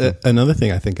it's another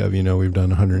thing I think of, we've done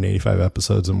 185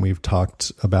 episodes and we've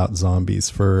talked about zombies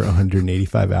for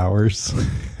 185 hours.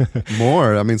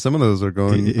 More. I mean, some of those are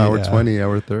going hour 20,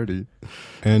 hour 30.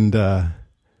 And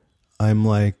I'm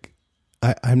like,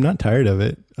 I'm not tired of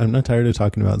it. I'm not tired of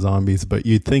talking about zombies, but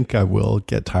you'd think I will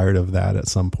get tired of that at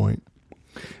some point.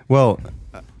 Well,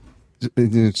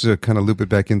 to kind of loop it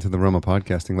back into the realm of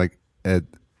podcasting, like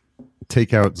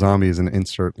take out zombies and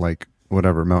insert like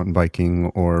whatever, mountain biking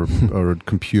or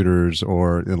computers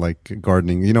or like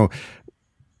gardening.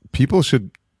 People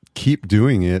should keep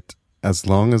doing it as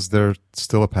long as they're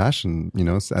still a passion,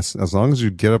 as long as you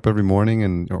get up every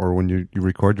morning or when you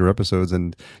record your episodes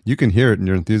and you can hear it in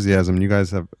your enthusiasm. You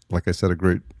guys have, like I said, a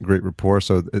great rapport.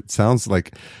 So it sounds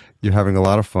like you're having a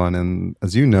lot of fun. And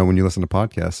as you know, when you listen to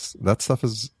podcasts, that stuff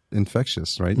is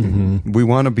infectious, right? Mm-hmm. We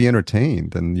want to be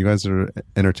entertained, and you guys are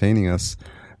entertaining us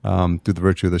through the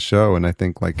virtue of the show. And I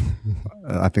think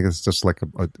it's just like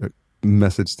a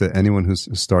message to anyone who's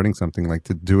starting something, like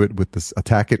to do it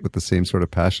attack it with the same sort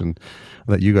of passion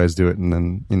that you guys do it, and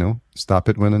then, stop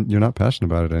it when you're not passionate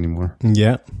about it anymore.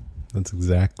 Yeah, that's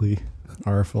exactly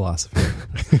our philosophy.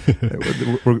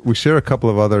 We share a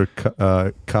couple of other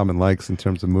common likes in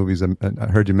terms of movies. I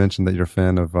heard you mention that you're a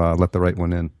fan of Let the Right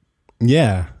One In.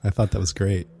 Yeah, I thought that was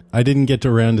great. I didn't get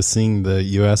around to seeing the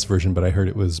U.S. version, but I heard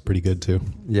it was pretty good too.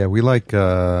 Yeah, we like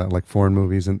foreign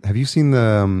movies. And have you seen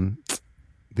the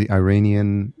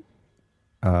Iranian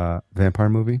vampire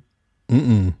movie?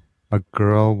 Mm-mm. A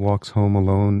Girl Walks Home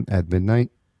Alone at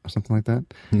Midnight or something like that.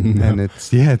 No. And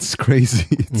it's crazy.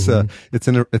 It's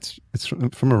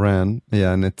from Iran.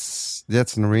 Yeah, and it's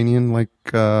an Iranian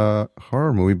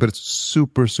horror movie, but it's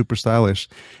super super stylish,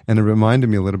 and it reminded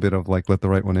me a little bit of like Let the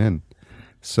Right One In.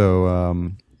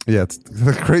 So. Yeah, it's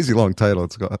a crazy long title.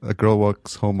 It's got A Girl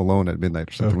Walks Home Alone at Midnight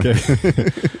or something.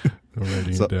 Okay. I'm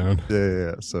writing it down.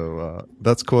 Yeah. So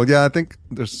that's cool. Yeah, I think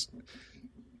there's...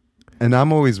 And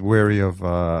I'm always wary of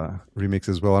remakes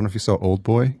as well. I don't know if you saw Old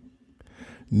Boy.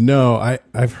 No,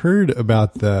 I've heard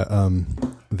about the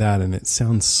that, and it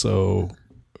sounds so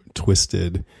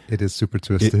twisted. It is super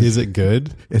twisted. Is it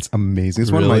good? It's amazing.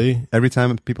 It's really? One of every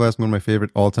time people ask me one of my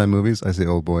favorite all-time movies, I say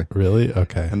Old Boy. Really?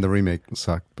 Okay. And the remake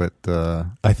sucked, but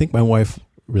I think my wife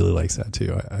really likes that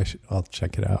too. I'll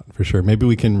check it out for sure. Maybe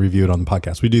we can review it on the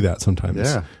podcast. We do that sometimes.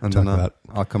 Yeah, and then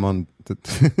I'll come on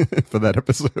for that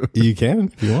episode. You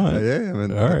can if you want. Yeah,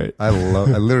 man. All right. I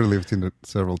literally have seen it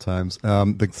several times.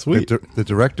 Sweet. The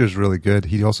director's really good.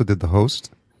 He also did The Host.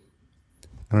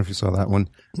 don't know if you saw that one.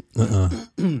 Uh-uh.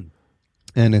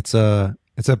 And it's a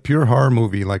pure horror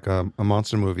movie, like a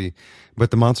monster movie,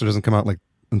 but the monster doesn't come out like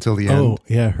until the end. Oh,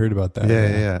 yeah, I heard about that.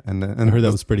 Yeah. And I heard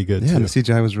that was pretty good, yeah, too. and the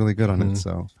CGI was really good on it.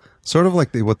 So sort of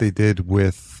like what they did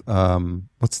with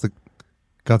what's the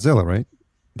Godzilla, right?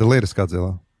 The latest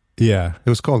Godzilla. Yeah. It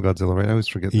was called Godzilla, right? I always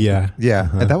forget. Yeah. Yeah.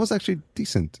 Uh-huh. And that was actually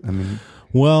decent. I mean,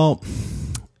 well,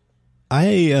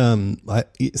 I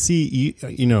see,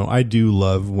 you know, I do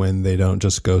love when they don't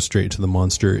just go straight to the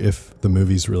monster if the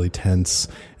movie's really tense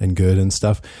and good and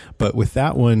stuff. But with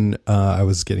that one, I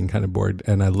was getting kind of bored,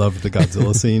 and I loved the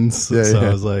Godzilla scenes. Yeah, so yeah.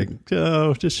 I was like,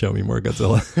 oh, just show me more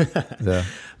Godzilla. yeah.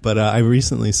 But I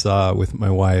recently saw with my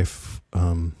wife,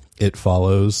 It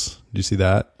Follows. Did you see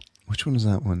that? Which one is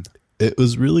that one? It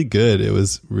was really good. It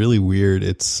was really weird.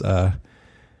 It's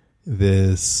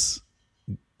this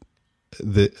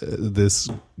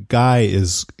guy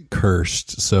is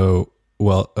cursed. So,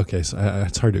 well, okay, so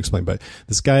it's hard to explain, but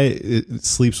this guy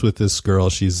sleeps with this girl.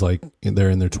 She's like, they're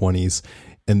in their 20s.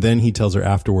 And then he tells her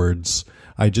afterwards,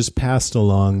 I just passed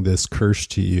along this curse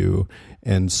to you.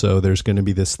 And so there's going to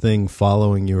be this thing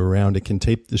following you around. It can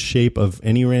take the shape of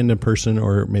any random person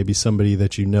or maybe somebody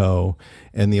that you know.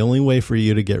 And the only way for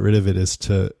you to get rid of it is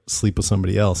to sleep with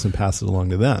somebody else and pass it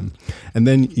along to them. And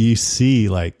then you see,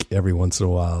 like, every once in a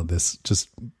while, this just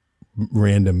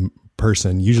random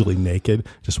person, usually naked,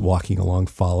 just walking along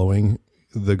following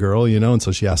the girl, you know? And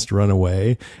so she has to run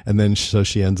away. And then so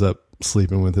she ends up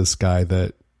sleeping with this guy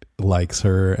that likes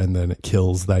her, and then it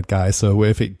kills that guy. So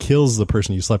if it kills the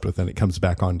person you slept with, then it comes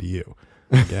back onto you.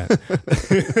 Yeah.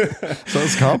 So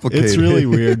it's complicated. It's really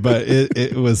weird, but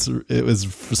it was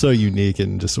so unique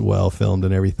and just well filmed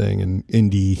and everything, and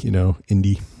indie.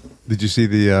 Did you see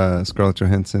the Scarlett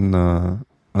Johansson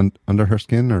Under Her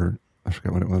Skin, or I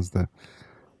forget what it was?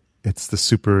 It's the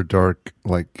super dark,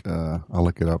 like I'll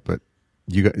look it up, but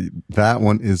that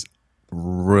one is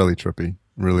really trippy.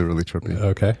 Really, really trippy.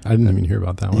 Okay. I didn't even hear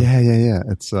about that one. Yeah.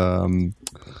 It's I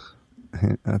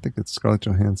think it's Scarlett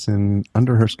Johansson,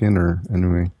 Under Her Skin, or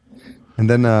anyway. And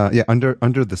then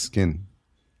Under the Skin.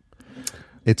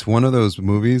 It's one of those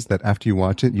movies that after you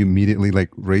watch it, you immediately like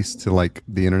race to like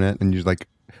the internet and you're like,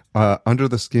 Under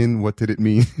the Skin, what did it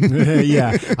mean?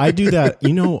 Yeah. I do that.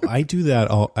 I do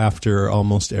that after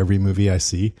almost every movie I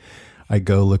see. I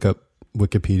go look up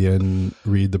Wikipedia and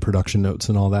read the production notes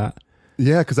and all that.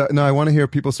 Yeah, because I want to hear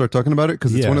people start talking about it,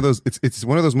 because it's one of those. It's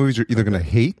one of those movies you're either going to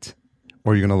hate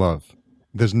or you're going to love.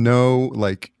 There's no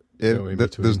like.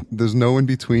 There's no in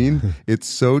between. It's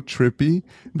so trippy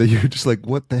that you're just like,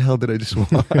 what the hell did I just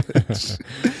watch?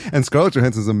 And Scarlett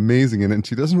Johansson's amazing in it, and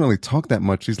she doesn't really talk that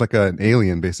much. She's like an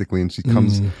alien basically, and she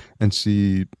comes and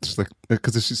she just like,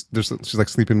 because she's like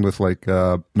sleeping with like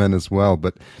men as well,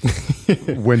 but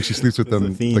when she sleeps with them,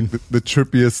 like the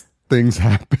trippiest things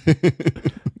happen.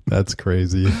 That's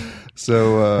crazy.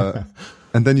 So,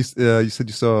 and then you said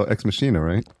you saw Ex Machina,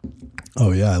 right?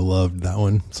 Oh yeah, I loved that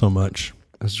one so much.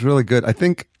 It was really good. I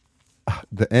think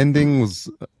the ending was,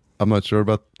 I'm not sure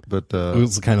about, but it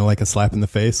was kind of like a slap in the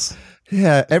face.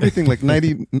 Yeah, everything, like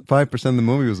 95% of the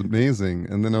movie was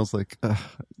amazing, and then I was like,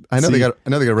 I know they got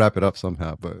to wrap it up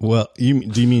somehow, but well, do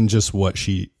you mean just what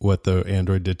the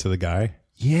android did to the guy?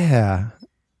 Yeah.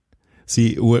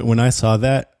 See, when I saw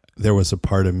that, there was a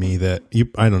part of me that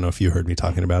I don't know if you heard me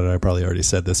talking about it. I probably already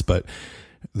said this, but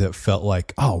that felt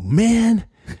like, oh man,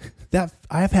 that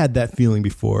I've had that feeling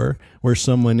before, where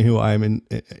someone who I'm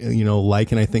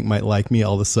like, and I think might like me,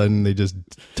 all of a sudden they just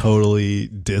totally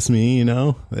diss me.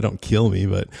 They don't kill me,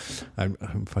 but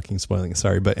I'm fucking spoiling it.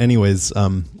 Sorry, but anyways,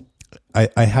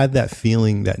 I had that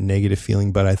feeling, that negative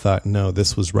feeling, but I thought, no,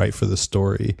 this was right for the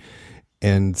story.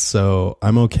 And so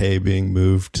I'm okay being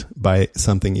moved by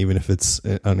something, even if it's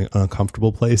an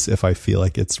uncomfortable place, if I feel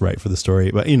like it's right for the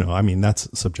story. But,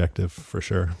 that's subjective for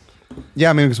sure. Yeah,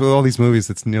 I mean, because with all these movies,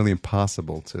 it's nearly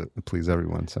impossible to please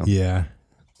everyone. So yeah,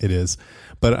 it is.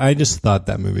 But I just thought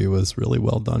that movie was really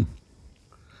well done.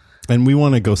 And we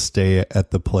want to go stay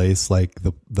at the place, like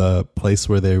the place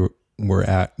where they were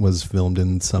at was filmed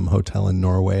in some hotel in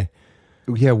Norway.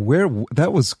 Yeah,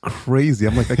 that was crazy.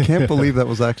 I'm like, I can't believe that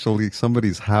was actually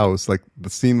somebody's house. Like the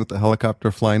scene with the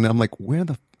helicopter flying. I'm like, where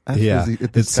the F is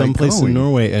it's someplace in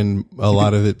Norway, and a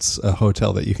lot of it's a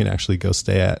hotel that you can actually go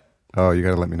stay at. Oh, you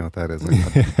got to let me know what that is.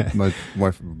 Like, my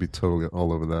wife would be totally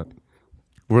all over that.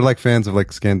 We're like fans of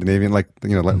like Scandinavian, like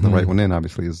the right one in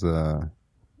obviously is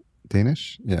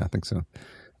Danish. Yeah, I think so.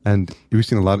 And we've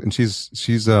seen a lot, and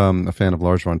she's a fan of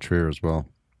Lars von Trier as well.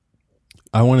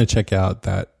 I want to check out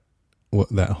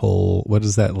what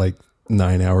is that, like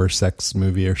 9-hour sex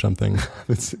movie or something?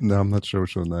 No, I'm not sure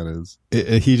which one that is.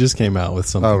 He just came out with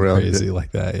something really? crazy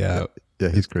like that. Yeah. Yeah,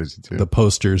 he's crazy too. The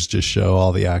posters just show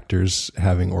all the actors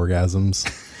having orgasms.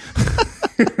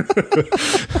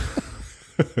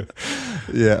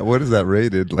 Yeah, what is that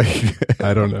rated? Like,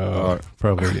 I don't know.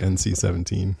 Probably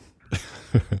NC-17.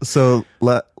 So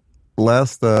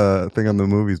last thing on the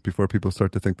movies before people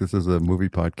start to think this is a movie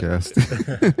podcast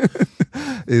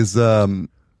is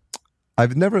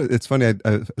I've never. It's funny.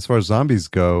 As far as zombies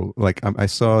go, like I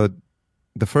saw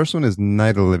the first one is Night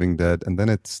of the Living Dead, and then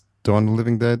it's Dawn of the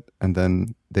Living Dead, and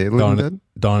then Day of the Living Dead.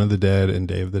 Dawn of the Dead and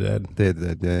Day of the Dead. Day of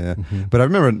the Dead. Yeah. Mm-hmm. But I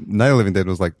remember Night of the Living Dead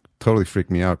was like totally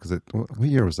freaked me out because what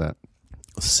year was that?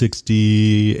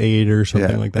 68 or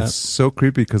something like that. It's so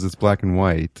creepy because it's black and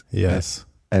white. Yes.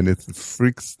 And it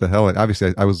freaks the hell out.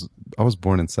 Obviously, I was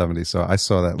born in '70, so I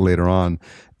saw that later on,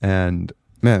 and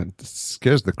man, it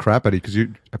scares the crap out of you because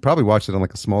I probably watched it on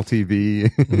like a small TV.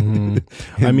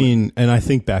 Mm-hmm. I mean, and I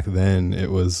think back then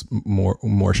it was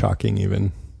more shocking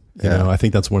even. You know, I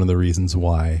think that's one of the reasons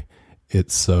why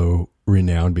it's so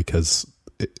renowned, because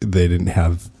they didn't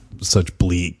have such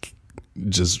bleak,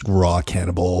 just raw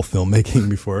cannibal filmmaking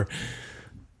before.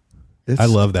 I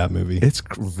love that movie. It's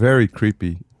very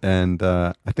creepy. And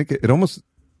I think it almost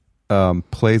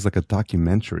plays like a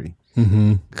documentary.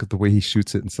 Mm-hmm. The way he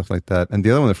shoots it and stuff like that. And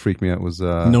the other one that freaked me out was...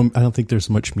 no, I don't think there's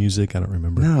much music. I don't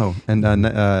remember. No. And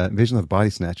Invasion of the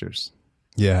Body Snatchers.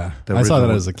 Yeah. I saw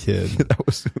that as a kid. That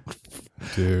was...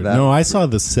 Dude. No, I saw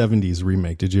the 70s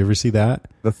remake. Did you ever see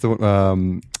that? That's the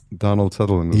one, Donald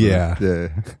Sutherland. Yeah. Yeah.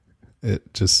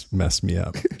 It just messed me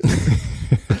up.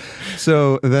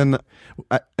 So then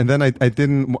I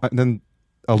didn't... Then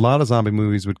a lot of zombie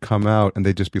movies would come out and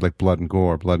they'd just be like blood and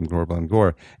gore, blood and gore, blood and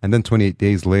gore. And then 28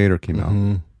 Days Later came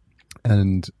out.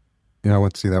 And, I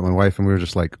went to see that with my wife and we were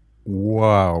just like,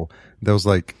 wow. That was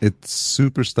like, it's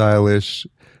super stylish.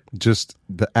 Just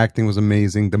the acting was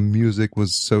amazing. The music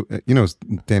was so, it's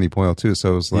Danny Boyle too.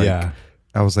 So it was like,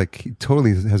 I was like, he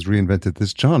totally has reinvented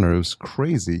this genre. It was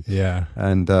crazy. Yeah.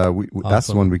 And that's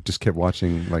the one we just kept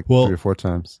watching like 3 or 4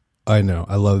 times. I know.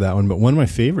 I love that one. But one of my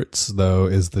favorites, though,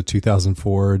 is the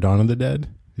 2004 Dawn of the Dead.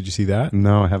 Did you see that?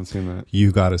 No, I haven't seen that.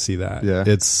 You got to see that. Yeah.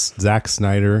 It's Zack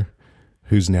Snyder,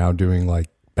 who's now doing like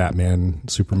Batman,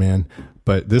 Superman.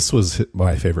 But this was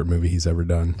my favorite movie he's ever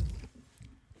done.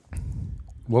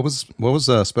 What was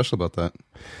special about that?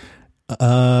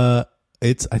 I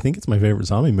think it's my favorite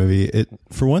zombie movie.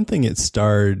 For one thing, it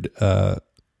starred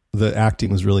the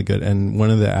acting was really good, and one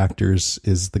of the actors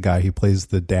is the guy who plays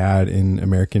the dad in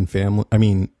American Family. I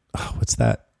mean, what's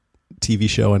that TV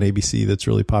show on ABC that's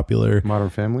really popular? Modern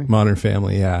Family? Modern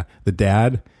Family, yeah. The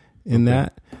dad in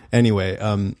that. Anyway,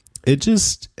 it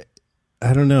just,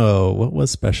 I don't know what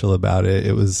was special about it.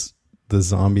 It was, the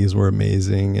zombies were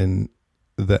amazing, and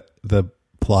the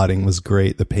plotting was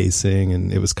great, the pacing,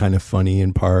 and it was kind of funny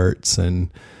in parts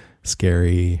and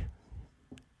scary.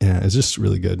 Yeah, it's just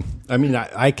really good. I mean,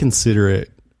 I consider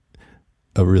it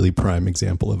a really prime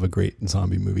example of a great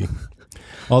zombie movie.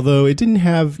 Although it didn't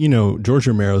have, George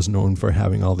Romero's known for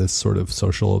having all this sort of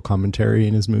social commentary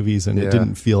in his movies, and it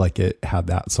didn't feel like it had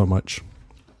that so much.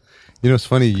 It's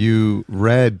funny, you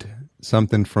read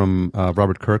something from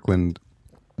Robert Kirkland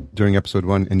during episode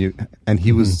 1, and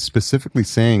he was specifically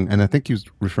saying, and I think he was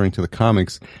referring to the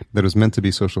comics, that it was meant to be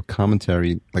social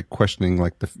commentary, like questioning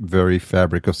like the very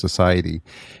fabric of society.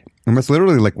 And that's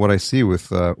literally like what I see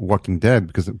with Walking Dead,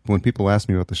 because when people ask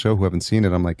me about the show who haven't seen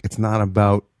it, I'm like, it's not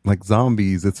about like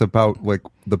zombies, it's about like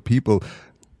the people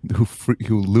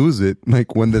who lose it,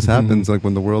 like when this happens, like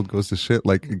when the world goes to shit,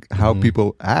 like how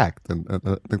people act. And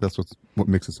I think that's what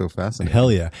makes it so fascinating.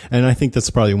 Hell yeah. And I think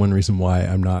that's probably one reason why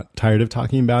I'm not tired of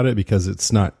talking about it, because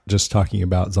it's not just talking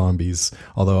about zombies,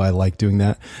 although I like doing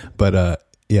that. But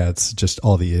yeah, it's just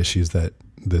all the issues that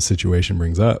the situation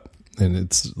brings up. And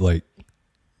it's like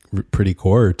pretty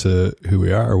core to who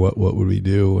we are. What would we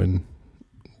do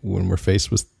when we're faced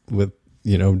with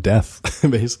death,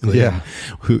 basically? Yeah.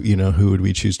 Who would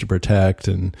we choose to protect?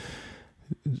 And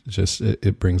just,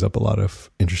 it brings up a lot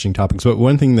of interesting topics. But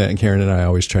one thing that Karen and I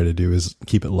always try to do is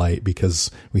keep it light,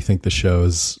 because we think the show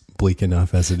is bleak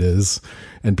enough as it is,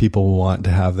 and people want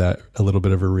to have that a little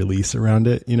bit of a release around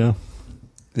it, Yeah.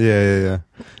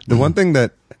 The one thing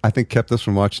that I think kept us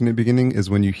from watching the beginning is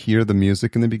when you hear the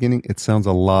music in the beginning, it sounds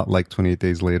a lot like 28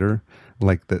 Days Later,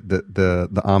 like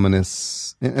the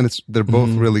ominous, and they're both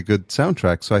really good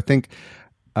soundtracks. So I think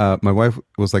my wife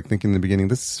was like thinking in the beginning,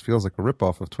 this feels like a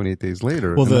ripoff of 28 Days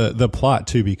Later. Well, the plot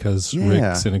too, because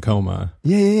Rick's in a coma.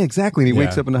 Yeah, exactly. And he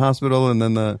wakes up in the hospital, and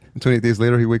then 28 Days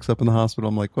Later he wakes up in the hospital.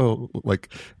 I'm like, oh,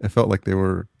 like it felt like they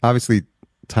were obviously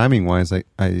timing wise. I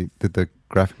did the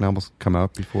graphic novels come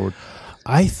out before?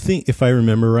 I think, if I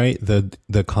remember right,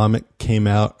 the comic came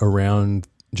out around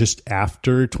just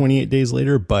after 28 Days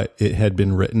Later, but it had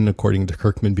been written according to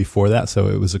Kirkman before that, so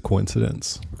it was a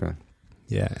coincidence. Okay.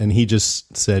 Yeah, and he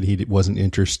just said he wasn't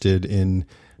interested in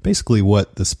basically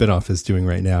what the spinoff is doing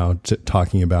right now,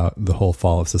 talking about the whole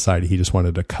fall of society. He just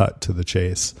wanted to cut to the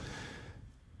chase.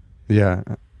 Yeah.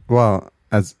 Well,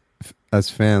 as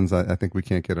fans, I think we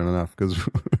can't get it enough because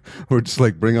we're just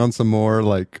like, bring on some more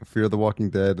like Fear the Walking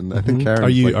Dead, and I think Karen.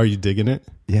 Are you digging it?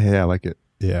 Yeah, I like it.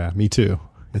 Yeah, me too.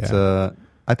 It's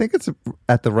I think it's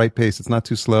at the right pace. It's not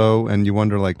too slow, and you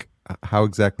wonder like, how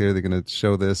exactly are they going to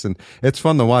show this? And it's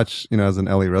fun to watch, as an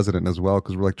LA resident as well,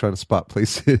 because we're like trying to spot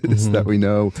places that we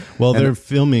know. Well, they're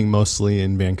filming mostly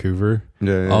in Vancouver,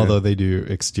 although they do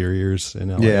exteriors in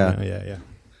LA.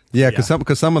 Yeah,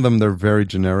 because some of them, they're very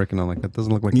generic, and I'm like, that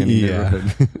doesn't look like any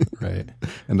neighborhood. Right.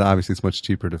 And obviously it's much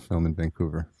cheaper to film in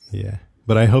Vancouver. Yeah,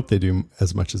 but I hope they do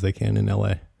as much as they can in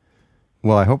LA.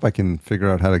 Well, I hope I can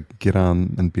figure out how to get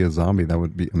on and be a zombie. That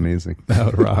would be amazing. That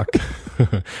would rock.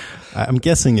 I'm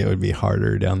guessing it would be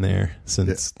harder down there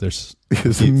since there's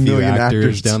a few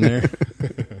actors down there.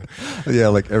 Yeah,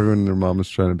 like everyone and their mom is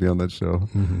trying to be on that show.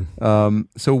 Mm-hmm.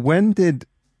 So when did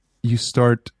you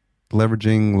start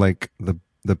leveraging like the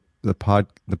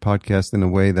podcast in a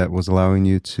way that was allowing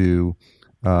you to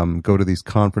go to these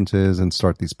conferences and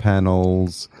start these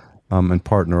panels and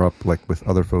partner up like with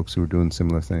other folks who were doing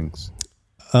similar things?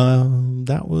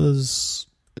 That was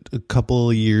a couple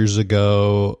of years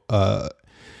ago.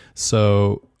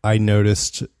 So I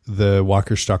noticed the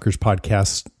Walker Stalkers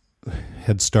podcast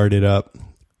had started up,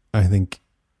 I think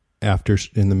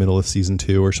in the middle of season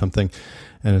 2 or something.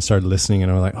 And I started listening and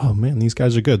I was like, oh man, these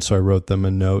guys are good. So I wrote them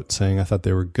a note saying I thought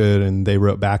they were good. And they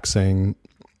wrote back saying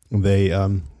they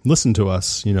listened to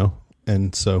us,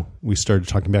 And so we started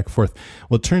talking back and forth.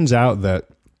 Well, it turns out that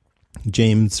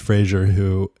James Frazier,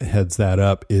 who heads that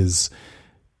up, is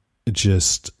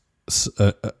just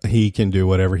he can do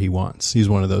whatever he wants. He's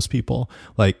one of those people.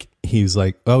 Like he's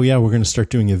like, oh yeah, we're going to start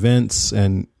doing events,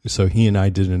 and so he and I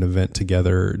did an event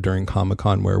together during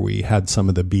Comic-Con where we had some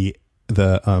of the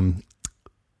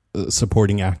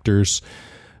supporting actors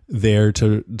there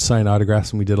to sign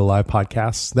autographs, and we did a live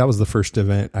podcast. That was the first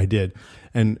event I did.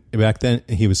 And back then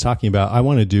he was talking about, I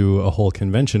want to do a whole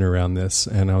convention around this.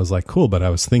 And I was like, cool. But I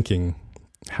was thinking,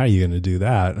 how are you going to do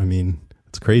that? I mean,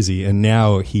 it's crazy. And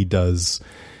now he does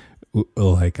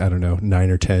like, I don't know, 9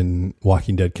 or 10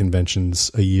 Walking Dead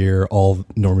conventions a year. All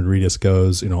Norman Reedus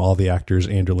goes, all the actors,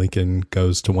 Andrew Lincoln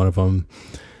goes to one of them.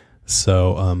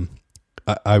 So,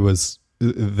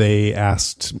 they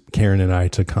asked Karen and I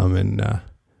to come and,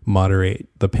 moderate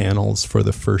the panels for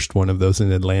the first one of those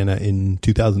in Atlanta in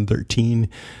 2013.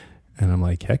 And I'm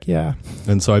like, heck yeah.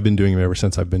 And so I've been doing them ever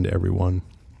since. I've been to every one.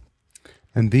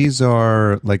 And these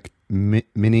are like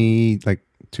mini, like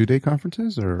 2-day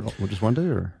conferences or just 1 day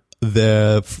or?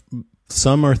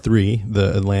 Some are 3.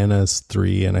 The Atlanta's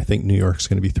 3. And I think New York's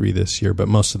going to be 3 this year, but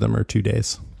most of them are 2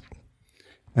 days.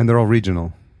 And they're all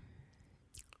regional.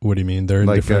 What do you mean? They're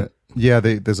in different.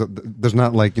 There's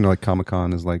not like, like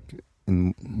Comic-Con is like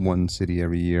in one city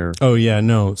every year. Oh yeah,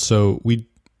 no. So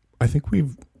I think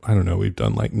we've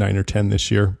done like 9 or 10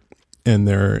 this year, and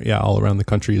they're all around the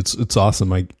country. It's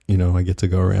awesome. I get to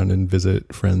go around and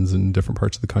visit friends in different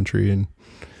parts of the country and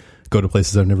go to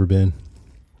places I've never been.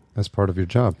 That's part of your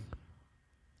job.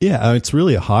 Yeah, it's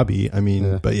really a hobby. I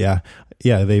mean, but I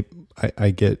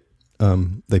get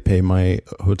they pay my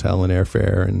hotel and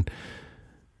airfare, and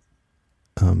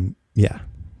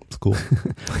it's cool.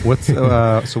 What's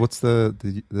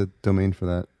the domain for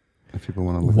that? If people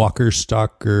want to look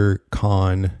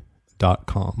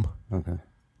WalkerStalkerCon.com. Okay.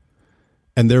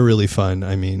 And they're really fun.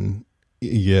 I mean,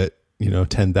 you get,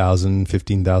 10,000,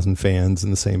 15,000 fans in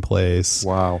the same place.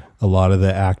 Wow. A lot of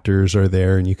the actors are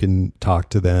there and you can talk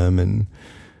to them, and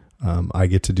I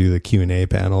get to do the Q&A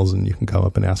panels, and you can come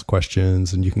up and ask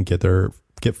questions, and you can get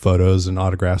photos and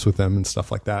autographs with them and stuff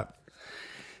like that.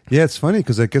 Yeah, it's funny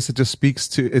because I guess it just speaks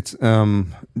to it's.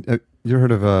 You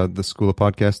heard of the School of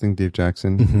Podcasting, Dave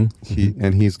Jackson?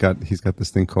 Mm-hmm. He's got this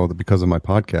thing called Because of My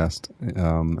Podcast,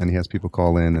 and he has people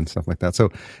call in and stuff like that. So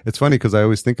it's funny because I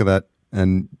always think of that,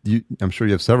 and I'm sure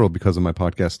you have several Because of My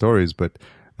Podcast stories, but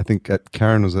I think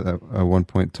Karen was at one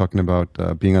point talking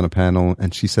about being on a panel,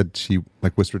 and she said she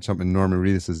like whispered something in Norman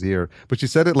Reedus' ear, but she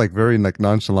said it like very like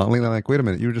nonchalantly. And I'm like, wait a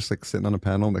minute, you were just like sitting on a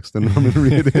panel next to Norman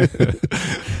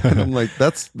Reedus. And I'm like,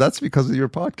 that's because of your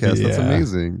podcast. Yeah. That's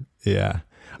amazing. Yeah,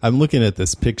 I'm looking at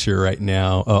this picture right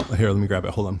now. Oh, here, let me grab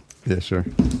it. Hold on. Yeah, sure.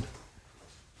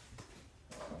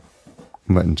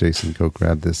 I'm letting Jason go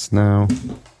grab this now.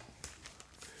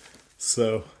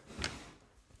 So,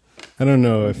 I don't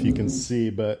know if you can see,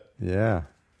 but yeah,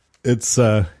 it's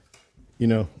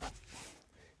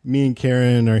me and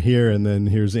Karen are here, and then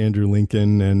here's Andrew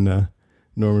Lincoln and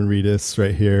Norman Reedus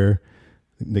right here.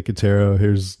 Nicotero,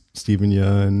 here's Stephen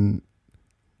Yeun,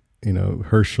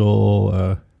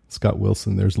 Herschel, Scott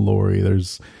Wilson, there's Lori,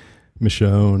 there's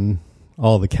Michonne,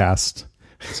 all the cast.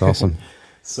 It's awesome.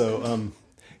 So,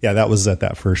 that was at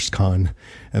that first con,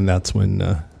 and that's when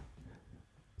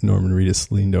Norman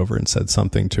Reedus leaned over and said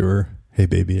something to her, "Hey,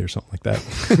 baby," or something like that.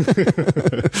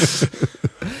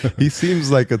 He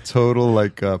seems like a total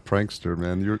prankster,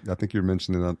 man. I think you're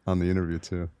mentioning it on the interview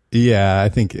too. Yeah, I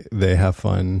think they have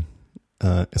fun,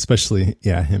 especially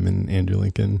him and Andrew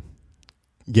Lincoln.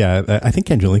 Yeah, I think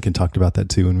Andrew Lincoln talked about that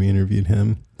too when we interviewed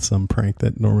him. Some prank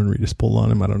that Norman Reedus pulled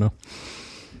on him. I don't know.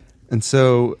 And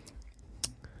so,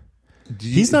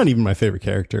 he's not even my favorite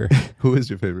character. Who is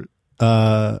your favorite?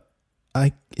 I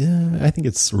think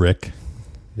it's Rick.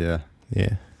 Yeah.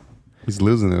 He's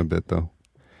losing it a bit though.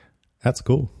 That's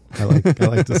cool. I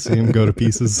like to see him go to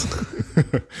pieces.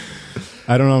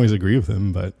 I don't always agree with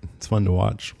him, but it's fun to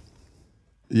watch.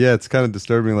 Yeah, it's kind of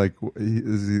disturbing. Like,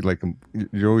 is he like?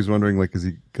 You're always wondering, like, is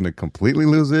he going to completely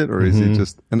lose it, or is he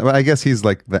just? And I guess he's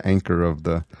like the anchor of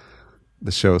the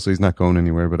show, so he's not going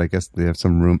anywhere. But I guess they have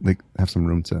some room. They have some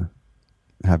room to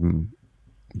have him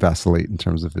vacillate in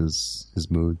terms of his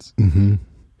moods. Mm-hmm.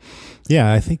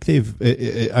 Yeah, I think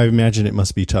I imagine it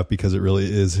must be tough because it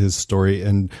really is his story,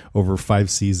 and over 5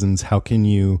 seasons, how can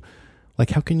you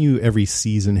every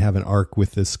season have an arc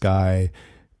with this guy?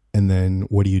 And then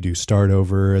what do you do? Start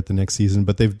over at the next season?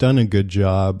 But they've done a good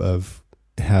job of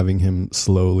having him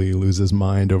slowly lose his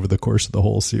mind over the course of the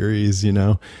whole series,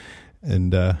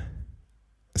 and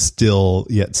still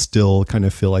kind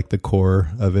of feel like the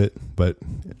core of it. But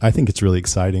I think it's really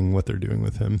exciting what they're doing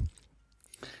with him.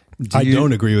 I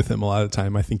don't agree with him a lot of the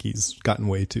time. I think he's gotten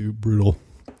way too brutal.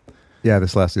 Yeah,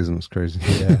 this last season was crazy.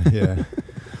 Yeah.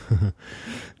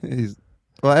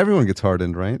 Well, everyone gets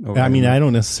hardened, right? I mean, I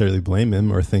don't necessarily blame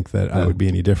him or think that I would be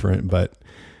any different, but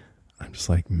I'm just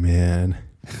like, man,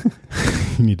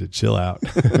 you need to chill out.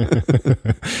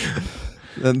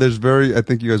 And I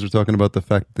think you guys were talking about the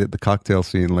fact that the cocktail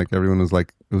scene, like everyone was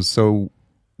like, it was so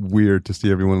weird to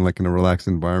see everyone like in a relaxed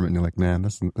environment. And you're like, man,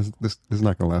 this is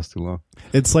not going to last too long.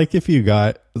 It's like if you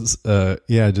got,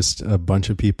 just a bunch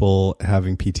of people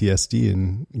having PTSD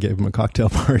and gave them a cocktail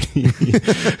party.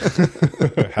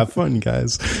 Have fun,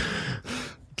 guys.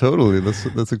 Totally.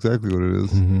 That's exactly what it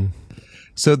is. Mm-hmm.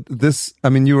 So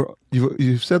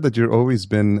you've said that you've always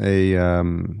been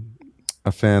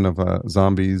a fan of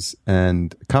zombies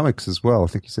and comics as well. I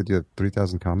think you said you have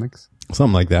 3,000 comics.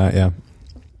 Something like that. Yeah.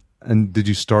 And did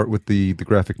you start with the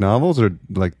graphic novels or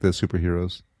like the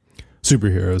superheroes?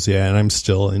 Superheroes, yeah, and I'm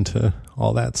still into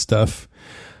all that stuff.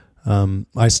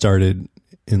 I started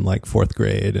in like 4th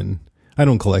grade, and I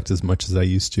don't collect as much as I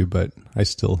used to, but I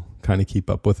still kind of keep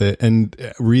up with it. And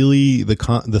really, the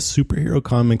superhero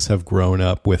comics have grown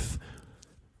up with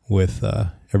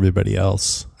everybody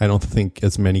else. I don't think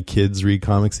as many kids read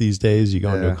comics these days. You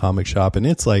go into a comic shop, and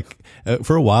it's like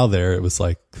for a while there, it was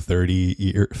like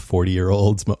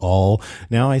 40-year-olds all.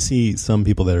 Now I see some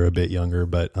people that are a bit younger,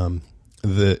 but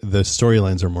the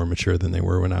storylines are more mature than they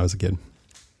were when I was a kid.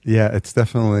 Yeah, it's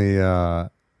definitely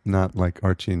not like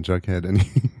Archie and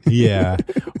Jughead. Yeah.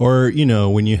 Or,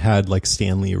 when you had like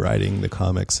Stan Lee writing the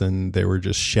comics and they were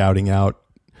just shouting out,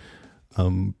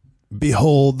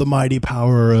 behold the mighty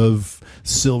power of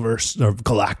Silver or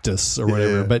Galactus or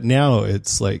whatever. Yeah. But now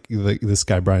it's like this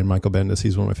guy, Brian Michael Bendis,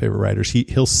 he's one of my favorite writers.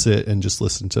 He'll sit and just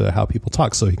listen to how people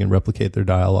talk so he can replicate their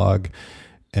dialogue.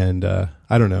 And I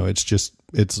don't know, it's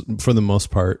for the most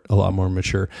part a lot more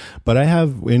mature. But I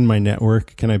have in my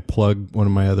network, can I plug one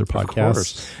of my other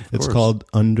podcasts? Of course. Called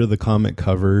Under the Comic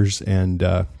Covers, and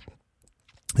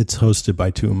it's hosted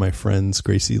by 2 of my friends,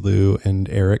 Gracie Liu and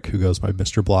Eric, who goes by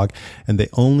Mr. Blog, and they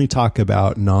only talk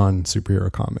about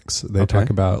non-superhero comics. They talk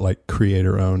about like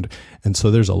creator owned. And so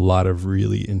there's a lot of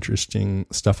really interesting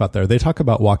stuff out there. They talk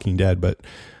about Walking Dead, but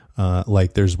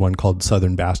like there's one called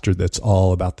Southern Bastard that's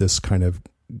all about this kind of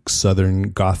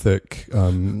Southern Gothic,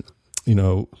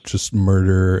 just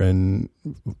murder and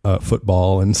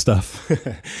football and stuff.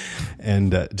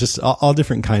 And just all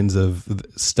different kinds of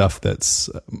stuff that's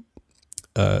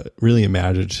really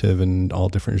imaginative in all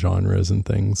different genres and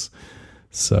things.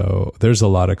 So there's a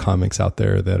lot of comics out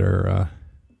there that are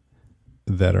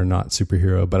not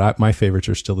superhero, but my favorites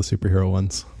are still the superhero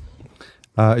ones.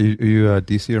 You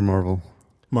DC or Marvel?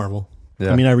 Marvel.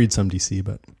 Yeah. I mean, I read some DC,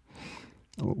 but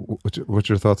what's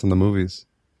your thoughts on the movies?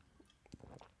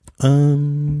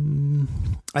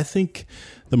 I think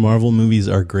the Marvel movies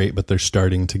are great, but they're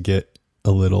starting to get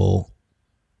a little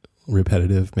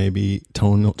repetitive, maybe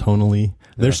tonally.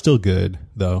 They're still good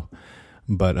though,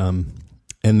 But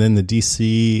and then the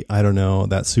DC, I don't know,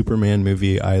 that Superman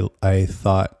movie I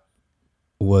thought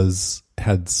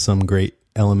had some great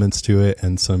elements to it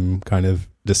and some kind of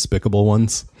despicable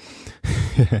ones.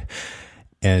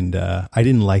 And I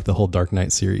didn't like the whole Dark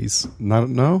Knight series.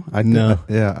 No?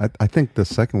 I think the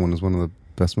second one is one of the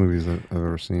best movies I've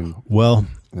ever seen. Well,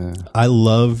 I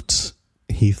loved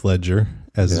Heath Ledger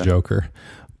as Joker,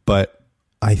 but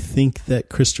I think that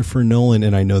Christopher Nolan,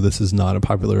 and I know this is not a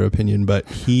popular opinion, but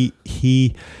he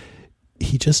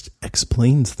just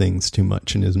explains things too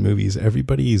much in his movies.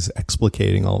 Everybody's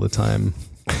explicating all the time.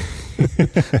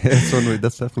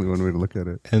 That's definitely one way to look at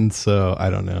it. And so I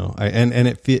don't know. I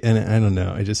don't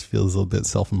know. It just feels a little bit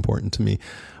self-important to me.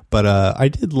 But I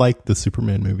did like the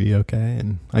Superman movie, okay?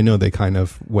 And I know they kind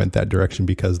of went that direction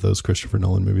because those Christopher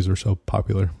Nolan movies were so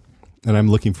popular. And I'm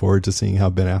looking forward to seeing how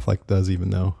Ben Affleck does,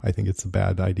 even though I think it's a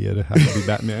bad idea to have to be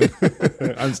Batman.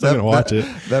 I'm still going to watch it.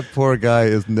 That poor guy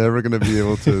is never going to be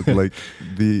able to like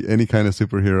be any kind of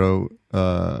superhero.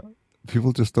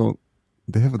 People just don't.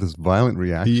 They have this violent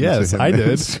reaction. Yes, to him. I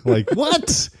did. Like,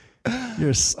 what?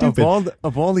 You're stupid.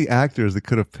 Of all the actors they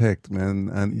could have picked,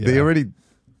 man, and they already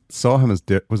saw him as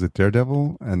was it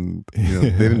Daredevil, and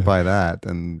they didn't buy that.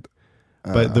 And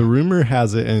but the rumor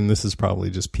has it, and this is probably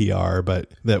just PR,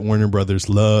 but that Warner Brothers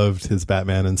loved his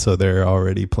Batman, and so they're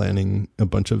already planning a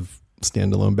bunch of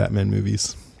standalone Batman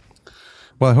movies.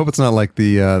 Well, I hope it's not like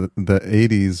the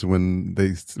 80s when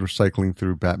they were cycling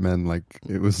through Batman like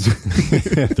it was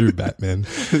through Batman.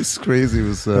 It's crazy. It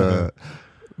was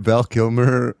Val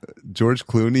Kilmer, George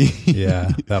Clooney.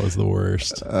 Yeah, that was the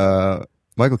worst.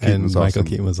 Michael Keaton was awesome. Michael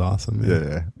Keaton was awesome.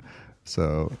 Yeah.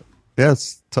 So, yeah,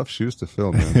 it's tough shoes to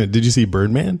fill, man. Did you see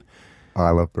Birdman? Oh, I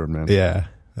love Birdman. Yeah,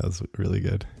 that was really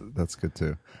good. That's good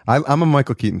too. I'm a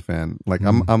Michael Keaton fan. Like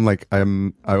I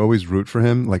always root for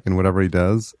him. Like in whatever he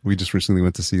does. We just recently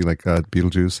went to see like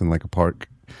Beetlejuice in like a park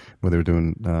where they were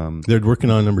doing. They're working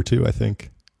on number 2, I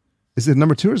think. Is it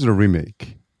number 2 or is it a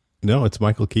remake? No, it's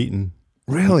Michael Keaton.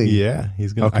 Really? Yeah,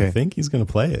 he's gonna. Okay. I think he's gonna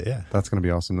play it. Yeah, that's gonna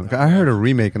be awesome. I heard a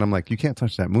remake, and I'm like, you can't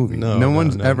touch that movie. No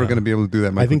one's ever gonna be able to do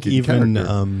that. I think Keaton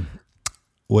even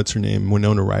what's her name,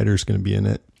 Winona Ryder's gonna be in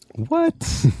it.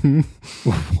 What?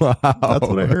 Wow, that's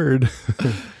what I heard.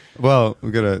 Well,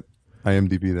 we gotta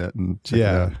IMDb that and check it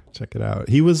out. Check it out.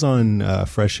 He was on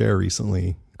Fresh Air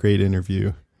recently. Great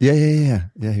interview. Yeah.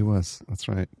 He was. That's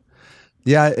right.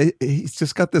 Yeah, he's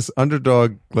just got this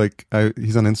underdog. Like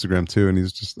he's on Instagram too, and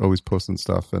he's just always posting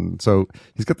stuff. And so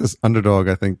he's got this underdog,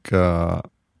 I think,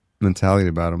 mentality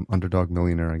about him. Underdog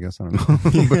millionaire, I guess. I don't know.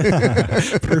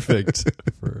 Perfect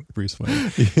for Bruce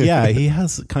Wayne. Yeah, he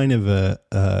has kind of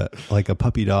a like a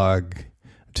puppy dog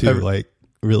too. Like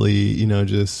really,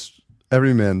 just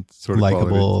everyman sort of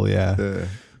likable. Yeah.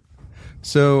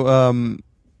 So,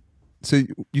 so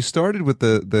you started with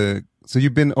the. So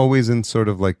you've been always in sort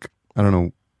of like, I don't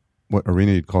know what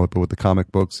arena you'd call it, but with the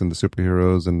comic books and the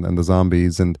superheroes and the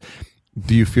zombies. And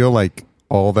do you feel like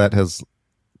all that has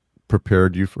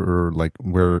prepared you for like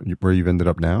where you've ended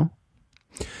up now?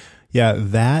 Yeah,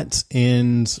 that,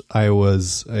 and I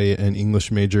was an English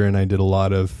major, and I did a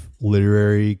lot of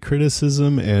literary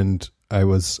criticism, and I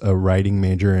was a writing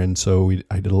major, and so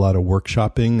I did a lot of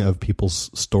workshopping of people's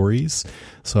stories.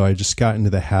 So I just got into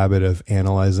the habit of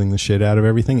analyzing the shit out of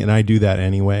everything, and I do that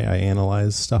anyway. I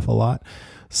analyze stuff a lot.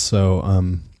 So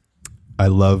I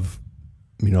love,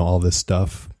 all this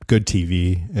stuff. Good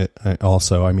TV.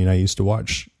 I used to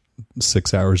watch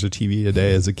 6 hours of TV a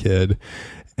day as a kid,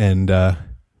 and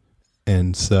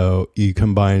so you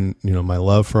combine, my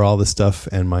love for all this stuff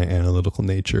and my analytical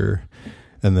nature,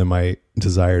 and then my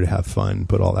desire to have fun,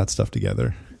 put all that stuff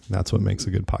together. That's what makes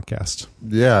a good podcast.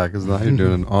 Yeah, because now you're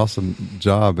doing an awesome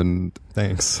job. And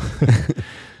thanks.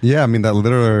 Yeah, I mean, that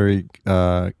literary,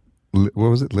 what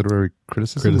was it? Literary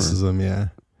criticism? Criticism, yeah.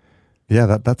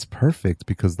 Yeah, that's perfect,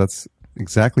 because that's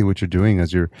exactly what you're doing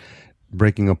as you're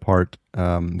breaking apart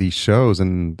these shows.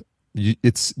 And you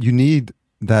need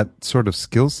that sort of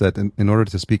skill set in order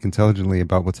to speak intelligently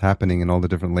about what's happening in all the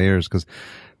different layers. Because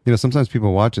sometimes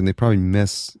people watch and they probably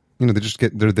miss,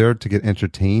 they're there to get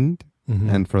entertained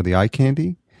and for the eye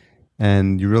candy.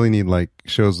 And you really need like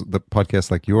the podcasts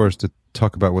like yours to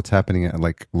talk about what's happening at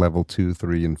like level 2,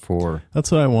 3, and 4. That's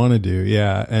what I want to do.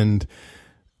 Yeah. And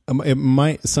it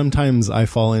might, sometimes I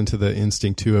fall into the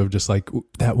instinct too of just like,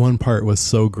 that one part was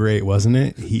so great, wasn't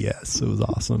it? Yes, it was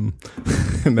awesome.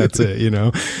 And that's it,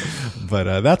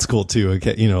 but that's cool too.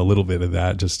 Okay, a little bit of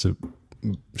that just to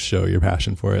show your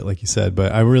passion for it, like you said.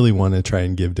 But I really want to try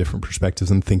and give different perspectives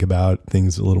and think about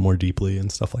things a little more deeply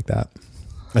and stuff like that.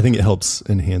 I think it helps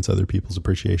enhance other people's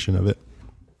appreciation of it.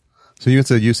 So you went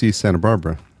to UC Santa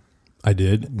Barbara. I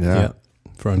did. Yeah.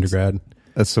 for undergrad.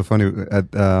 That's so funny.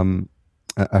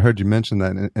 I heard you mention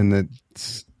that, and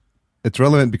it's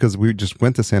relevant because we just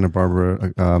went to Santa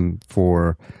Barbara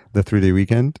for the 3-day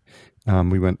weekend.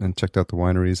 We went and checked out the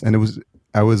wineries, and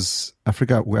I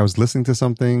was listening to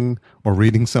something or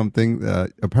reading something.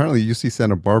 Apparently, UC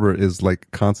Santa Barbara is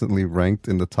like constantly ranked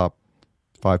in the top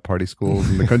 5 party schools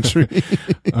in the country.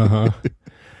 Uh-huh.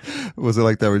 Was it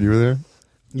like that when you were there?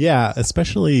 Yeah,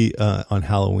 especially on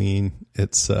Halloween.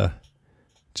 It's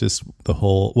just the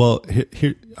whole. Well,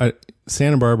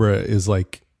 Santa Barbara is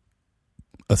like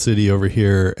a city over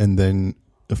here, and then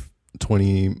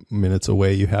 20 minutes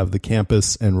away you have the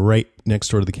campus, and right next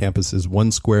door to the campus is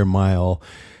 1 square mile,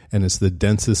 and it's the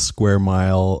densest square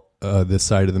mile this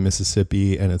side of the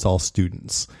Mississippi, and it's all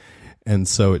students. And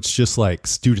so it's just like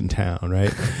student town,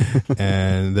 right?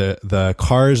 And the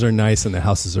cars are nice and the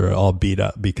houses are all beat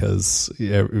up because,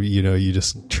 you know, you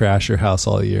just trash your house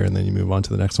all year and then you move on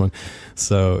to the next one.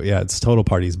 So yeah, it's total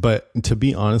parties. But to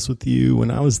be honest with you,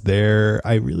 when I was there,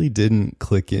 I really didn't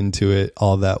click into it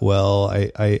all that well.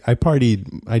 I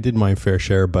partied, I did my fair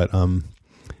share, but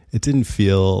it didn't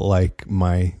feel like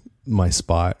my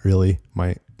spot, really,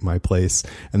 my place.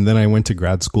 And then I went to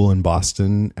grad school in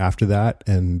Boston after that,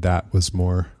 and that was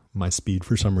more my speed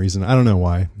for some reason. I don't know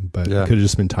why, but it could have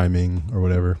just been timing or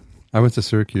whatever. I went to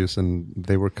Syracuse, and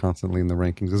they were constantly in the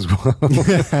rankings as well.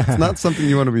 It's not something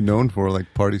you want to be known for,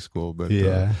 like party school, but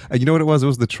yeah. You know what it was? It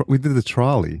was we did the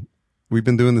trolley. We've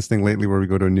been doing this thing lately where we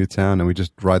go to a new town and we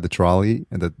just ride the trolley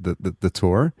and the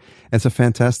tour. And it's a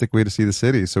fantastic way to see the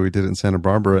city. So we did it in Santa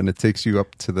Barbara, and it takes you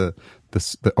up to the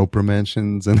Oprah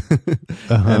mansions and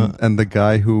and the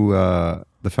guy who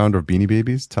the founder of Beanie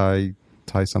Babies, Ty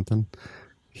something.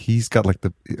 He's got like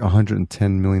the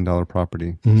 $110 million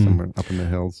property somewhere up in the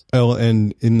hills. Oh,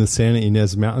 and in the Santa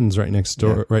Ynez Mountains, right next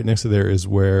door, right next to there is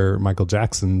where Michael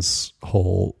Jackson's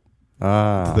whole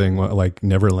thing, like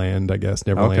Neverland, I guess,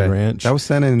 Neverland Ranch. That was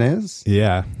Santa Ynez?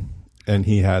 Yeah. And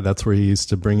that's where he used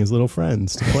to bring his little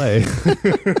friends to play.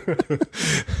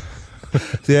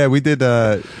 So yeah, we did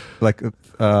a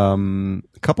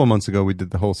couple of months ago, we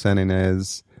did the whole Santa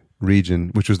Ynez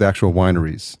region, which was the actual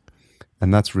wineries.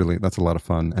 And that's a lot of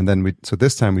fun. And then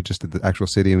this time we just did the actual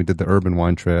city, and we did the urban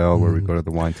wine trail where we go to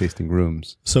the wine tasting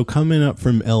rooms. So coming up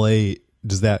from LA,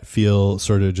 does that feel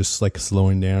sort of just like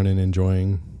slowing down and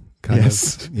enjoying?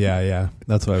 Yes. Yeah.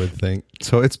 That's what I would think.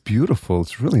 So it's beautiful.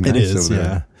 It's really nice. It is, over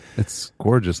there. yeah. It's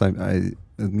gorgeous. It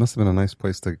must have been a nice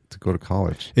place to go to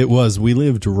college. It was. We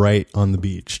lived right on the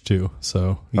beach too,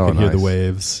 so you could hear the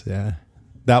waves. Yeah,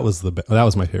 that was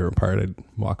my favorite part. I'd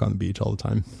walk on the beach all the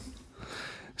time.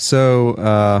 So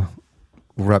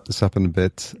we'll wrap this up in a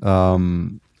bit.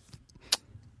 I'm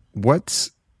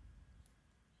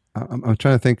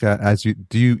trying to think.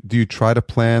 Do you try to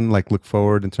plan, like look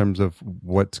forward in terms of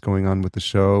what's going on with the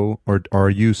show, or are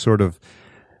you sort of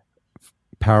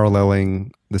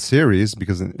paralleling the series?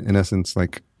 Because in essence,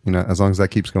 like, you know, as long as that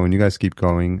keeps going, you guys keep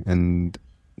going, and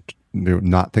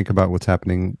not think about what's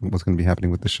going to be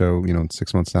happening with the show, you know,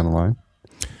 6 months down the line.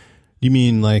 You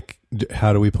mean like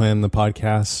how do we plan the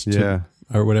podcast?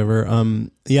 Or whatever.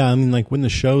 Yeah, I mean, like when the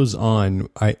show's on,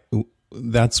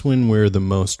 that's when we're the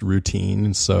most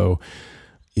routine. So,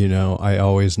 you know, I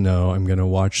always know I'm going to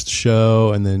watch the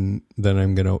show, and then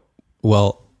I'm going to,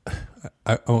 well,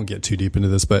 I won't get too deep into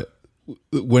this, but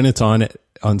when it's on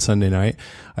Sunday night,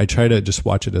 I try to just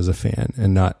watch it as a fan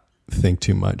and not think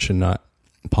too much and not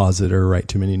pause it or write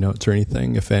too many notes or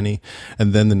anything, if any.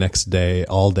 And then the next day,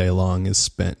 all day long, is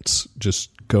spent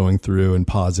just going through and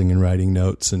pausing and writing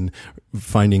notes and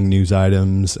finding news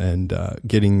items and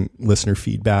getting listener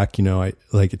feedback. You know,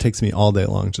 it takes me all day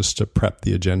long just to prep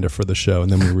the agenda for the show, and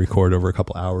then we record over a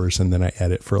couple hours, and then I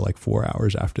edit for like 4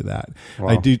 hours after that.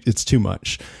 Wow. It's too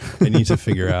much. I need to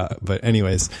figure out. But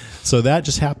anyways, so that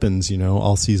just happens, you know,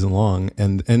 all season long.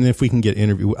 And if we can get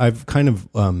I've kind of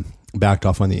backed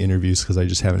off on the interviews because I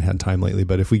just haven't had time lately.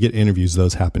 But if we get interviews,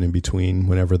 those happen in between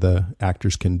whenever the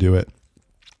actors can do it.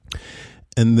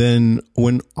 And then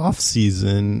when off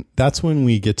season, that's when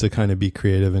we get to kind of be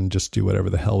creative and just do whatever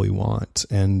the hell we want.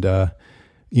 And,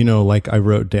 you know, like I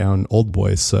wrote down Old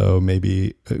Boys, so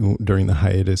maybe during the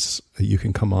hiatus you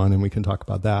can come on and we can talk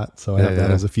about that. So I have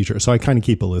that as a feature. So I kind of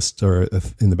keep a list or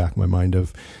in the back of my mind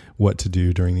of what to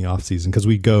do during the off season, because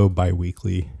we go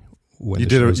bi-weekly. You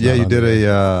did a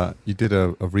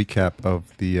recap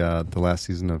of the last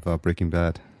season of Breaking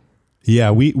Bad.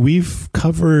 Yeah, we've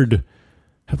covered.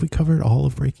 Have we covered all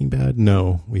of Breaking Bad?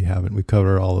 No, we haven't. We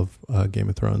covered all of Game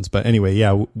of Thrones. But anyway,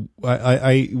 yeah,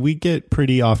 we get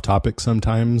pretty off topic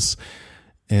sometimes,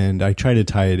 and I try to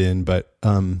tie it in. But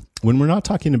when we're not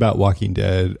talking about Walking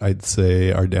Dead, I'd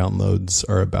say our downloads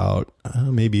are about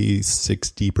maybe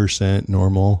 60%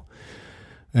 normal.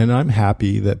 And I'm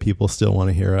happy that people still want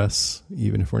to hear us,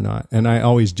 even if we're not. And I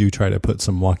always do try to put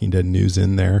some Walking Dead news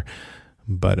in there.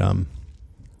 But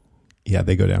yeah,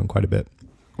 they go down quite a bit.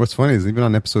 What's funny is even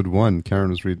on episode 1, Karen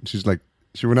was reading, she's like,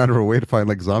 she went out of her way to find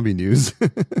like zombie news. Well,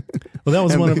 that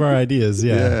was one of our ideas.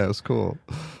 Yeah. Yeah, it was cool.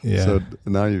 Yeah. So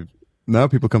now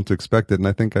people come to expect it. And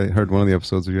I think I heard one of the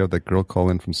episodes where you have that girl call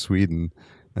in from Sweden,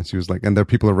 and she was like, and there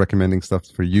people are recommending stuff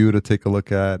for you to take a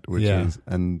look at, which is,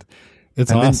 and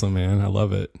it's awesome, man. I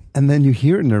love it. And then you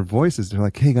hear it in their voices. They're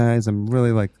like, hey guys, I'm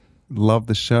really like, love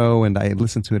the show, and I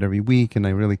listen to it every week, and I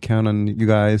really count on you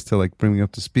guys to like bring me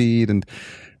up to speed. And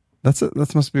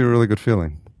that must be a really good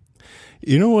feeling.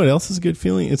 You know what else is a good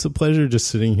feeling? It's a pleasure just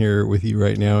sitting here with you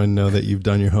right now and know that you've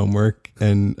done your homework,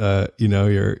 and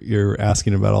you're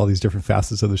asking about all these different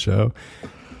facets of the show.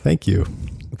 Thank you.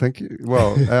 Thank you.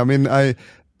 Well, I mean, I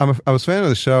was a fan of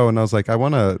the show, and I was like, I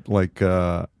want to like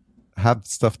have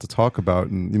stuff to talk about,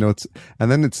 and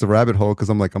then it's the rabbit hole, because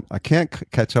I'm like, I can't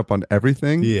catch up on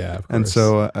everything. Yeah, of course. And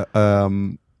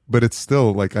so but it's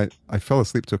still like I fell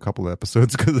asleep to a couple of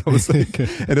episodes because I was like,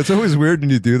 and it's always weird when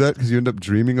you do that, because you end up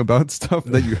dreaming about stuff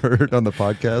that you heard on the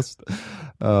podcast.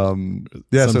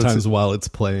 Yeah, sometimes while it's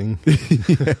playing.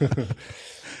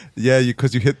 Yeah,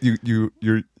 because you hit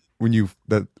you're when you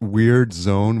that weird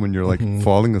zone when you're like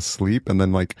falling asleep, and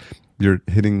then like you're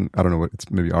hitting, I don't know what, it's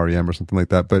maybe REM or something like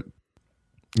that, but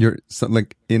you're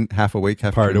like in half awake,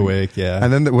 half part dreaming. Awake, yeah.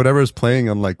 And then whatever is playing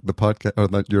on like the podcast or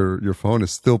like your phone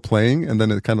is still playing, and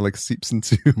then it kind of like seeps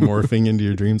into morphing into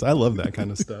your dreams. I love that kind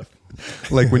of stuff.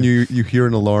 Like when you hear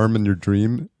an alarm in your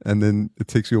dream, and then it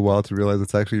takes you a while to realize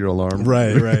it's actually your alarm.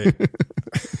 Right.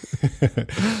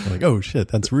 Like, oh shit,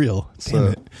 that's real.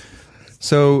 Damn it.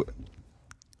 So,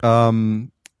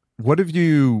 what have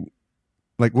you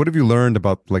learned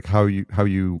about like how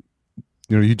you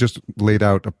just laid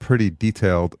out a pretty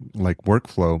detailed like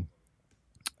workflow.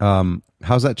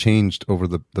 How's that changed over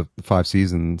the 5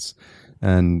 seasons,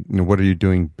 and what are you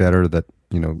doing better that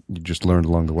you just learned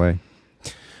along the way?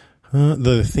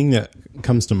 The thing that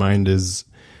comes to mind is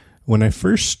when I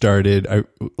first started,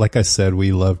 like I said,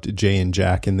 we loved Jay and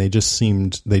Jack, and they did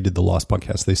the Lost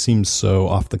podcast. They seemed so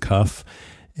off the cuff,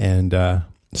 and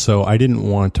so I didn't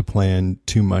want to plan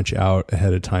too much out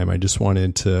ahead of time. I just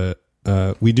wanted to.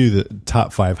 We do the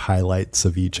top 5 highlights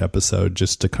of each episode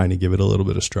just to kind of give it a little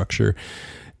bit of structure.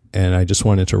 And I just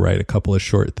wanted to write a couple of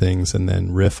short things and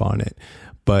then riff on it.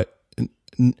 But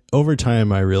over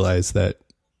time, I realized that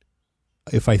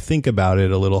if I think about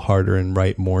it a little harder and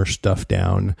write more stuff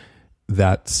down,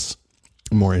 that's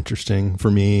more interesting for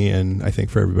me, and I think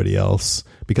for everybody else,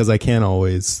 because I can't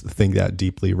always think that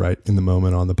deeply right in the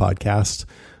moment on the podcast.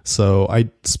 So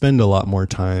I spend a lot more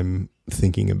time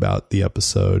thinking about the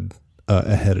episode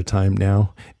ahead of time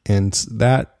now, and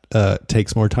that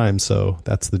takes more time, so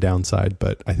that's the downside,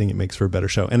 but I think it makes for a better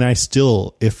show. And I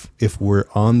still, if we're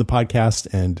on the podcast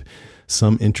and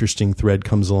some interesting thread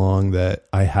comes along that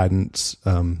I hadn't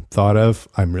thought of,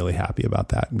 I'm really happy about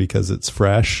that, because it's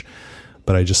fresh,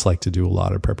 but I just like to do a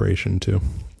lot of preparation too.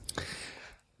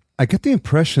 I get the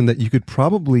impression that you could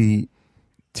probably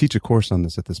teach a course on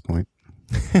this at this point.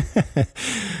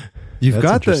 You've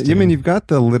got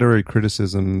the literary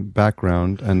criticism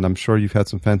background, and I'm sure you've had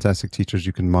some fantastic teachers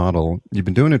you can model. You've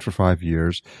been doing it for 5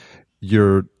 years.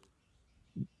 You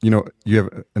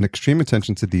have an extreme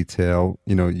attention to detail.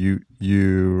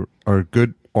 You are a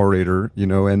good orator,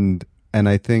 and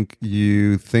I think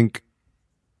you think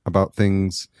about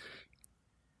things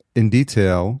in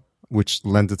detail, which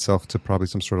lends itself to probably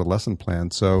some sort of lesson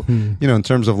plan. So, in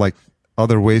terms of like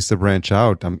other ways to branch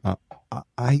out,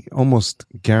 I almost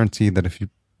guarantee that if you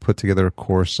put together a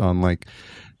course on like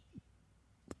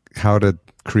how to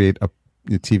create a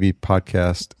TV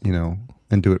podcast,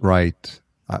 and do it right,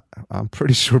 I'm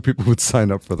pretty sure people would sign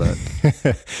up for that.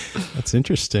 That's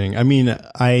interesting. I mean,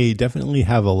 I definitely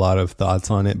have a lot of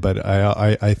thoughts on it, but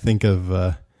I think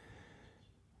of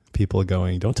people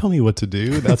going, don't tell me what to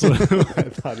do. That's what my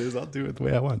thought is. I'll do it the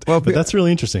way I want. Well, but that's really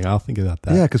interesting. I'll think about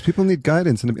that. Yeah, because people need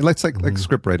guidance, and it's like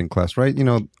script writing class, right?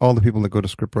 All the people that go to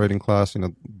script writing class,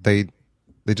 they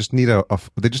just need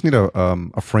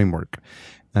a framework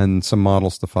and some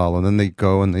models to follow, and then they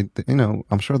go and they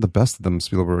I'm sure the best of them,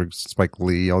 Spielberg, Spike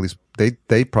Lee, all these,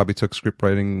 they probably took script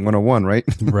writing 101, right?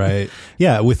 Right.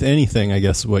 Yeah. With anything, I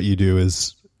guess what you do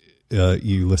is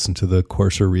you listen to the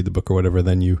course or read the book or whatever,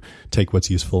 then you take what's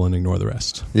useful and ignore the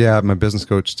rest. Yeah, my business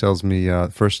coach tells me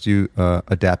first you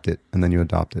adapt it and then you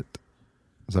adopt it.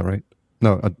 Is that right?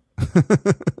 No,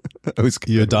 I always get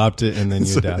You that. adopt it and then you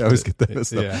Sorry, adapt I always it. get that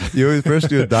messed up. Yeah. You always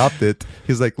first you adopt it.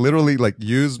 He's like literally like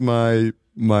use my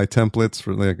templates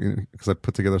for like because I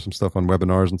put together some stuff on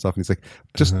webinars and stuff. And he's like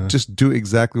just do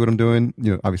exactly what I'm doing.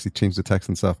 You know, obviously change the text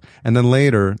and stuff, and then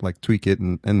later like tweak it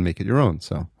and make it your own.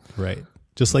 So Right.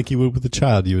 Just like you would with a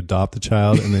child. You adopt the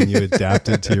child and then you adapt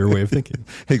it to your way of thinking.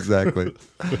 exactly.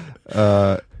 You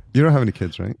don't have any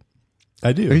kids, right?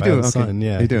 I do. Oh, you I do? have a Okay. son.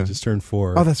 Yeah. You do? He just turned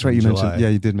 4. Oh, that's right. in You July. mentioned. Yeah,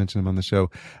 you did mention him on the show.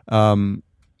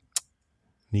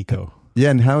 Nico. Yeah,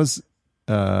 and how's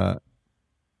that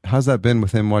been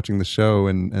with him watching the show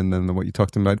and then what you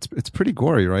talked to him about? It's pretty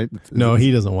gory, right? No,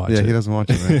 he doesn't watch it. Yeah, he doesn't watch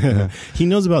it. Right? Yeah. He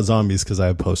knows about zombies because I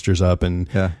have posters up and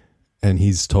Yeah.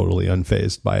 he's totally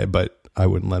unfazed by it, but I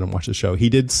wouldn't let him watch the show. He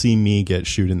did see me get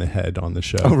shoot in the head on the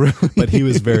show. Oh, really? But he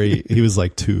was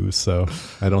like 2, so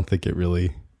I don't think it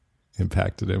really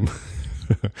impacted him.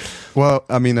 Well,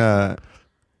 I mean, are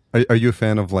you a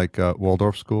fan of like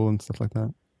Waldorf school and stuff like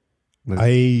that?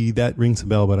 That rings a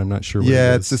bell, but I'm not sure what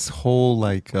Yeah, it it's is. this whole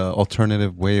like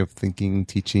alternative way of thinking,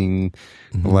 teaching,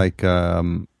 Mm-hmm. like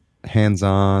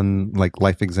hands-on, like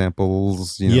life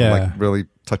examples. You know, Yeah. like really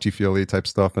touchy-feely type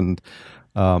stuff, and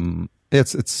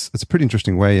it's a pretty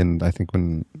interesting way. And I think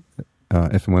when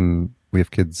we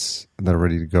have kids that are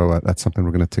ready to go, that's something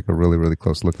we're going to take a really, really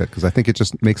close look at because I think it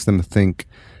just makes them think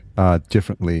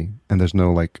differently, and there's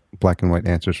no like black and white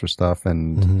answers for stuff,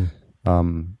 and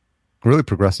really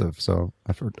progressive. So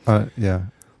I've heard, yeah.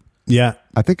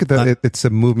 I think that it's a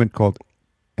movement called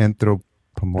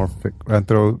anthropomorphic. I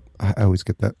always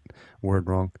get that word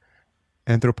wrong.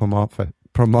 Anthropomorphic.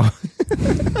 I'm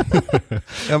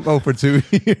 0 for 2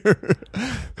 here.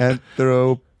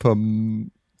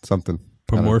 Something.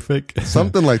 Pomorphic?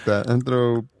 Something like that.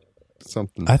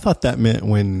 Something. I thought that meant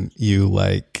when you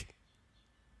like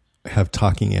have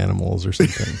talking animals or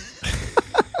something.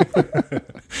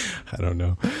 I don't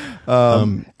know.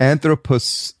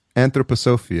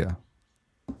 Anthroposophia.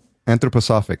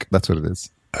 Anthroposophic. That's what it is.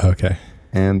 Okay.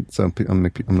 And so I'm gonna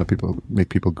make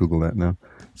people Google that now.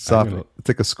 Sophic. It's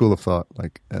like a school of thought,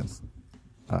 like I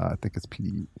think it's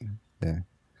P. Yeah.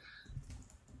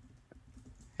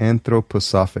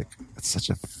 Anthroposophic. It's such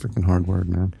a freaking hard word,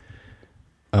 man.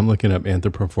 I'm looking up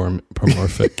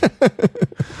anthropomorphic.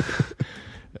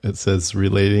 It says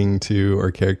relating to or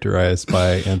characterized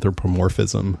by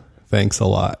anthropomorphism. Thanks a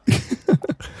lot.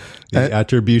 The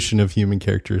attribution of human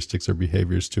characteristics or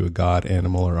behaviors to a god,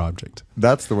 animal, or object.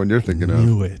 That's the one you're thinking of.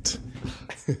 Knew it.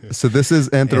 So this is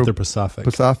Anthroposophic.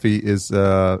 Anthroposophy is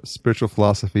spiritual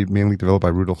philosophy mainly developed by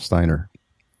Rudolf Steiner.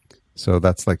 So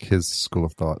that's like his school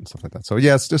of thought and stuff like that. So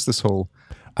yeah, it's just this whole.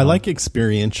 I like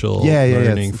experiential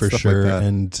learning it's for stuff sure. like that.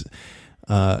 And,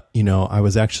 I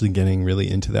was actually getting really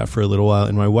into that for a little while.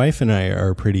 And my wife and I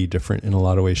are pretty different in a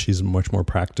lot of ways. She's much more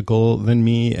practical than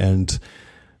me. And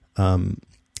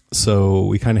so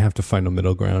we kind of have to find a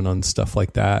middle ground on stuff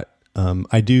like that.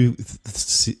 I do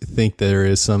think there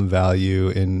is some value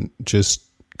in just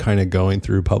kind of going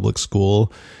through public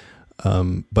school.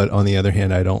 But on the other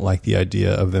hand, I don't like the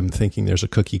idea of them thinking there's a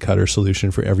cookie cutter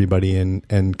solution for everybody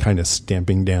and kind of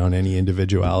stamping down any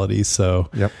individuality. So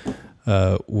Yep.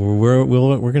 we're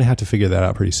going to have to figure that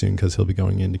out pretty soon because he'll be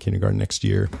going into kindergarten next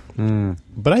year.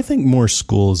 But I think more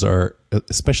schools are,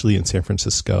 especially in San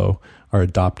Francisco, are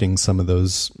adopting some of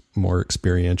those more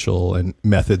experiential and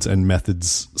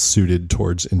methods suited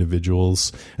towards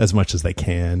individuals as much as they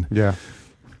can. Yeah.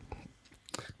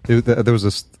 There was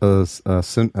a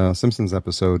Simpsons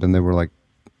episode, and they were like,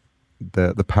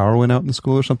 the power went out in the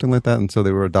school or something like that, and so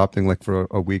they were adopting like for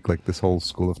a week like this whole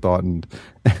school of thought, and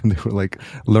they were like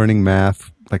learning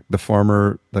math. Like the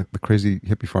farmer, like the crazy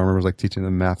hippie farmer, was like teaching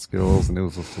them math skills, and it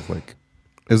was just like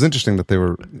it was interesting that they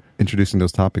were introducing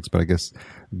those topics. But I guess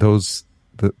those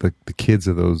the kids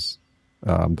of those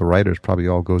the writers probably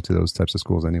all go to those types of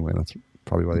schools anyway. That's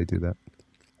probably why they do that.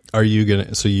 Are you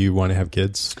gonna? So you want to have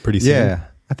kids pretty soon? Yeah,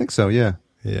 I think so. Yeah,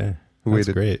 Yeah. we That's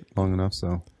waited great. long enough,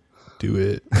 so Do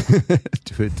it.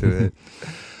 do it.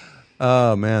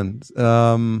 Oh man.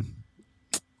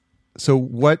 So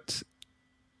what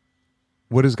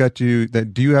has got you?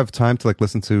 Do you have time to like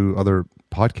listen to other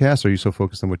podcasts? Or are you so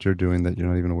focused on what you're doing that you're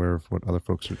not even aware of what other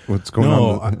folks what's going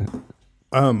on?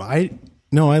 I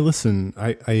listen.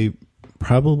 I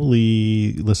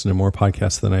probably listen to more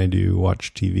podcasts than I do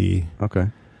watch TV. Okay.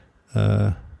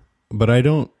 But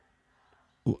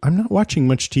I'm not watching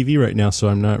much TV right now, so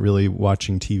I'm not really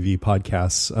watching TV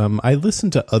podcasts. I listen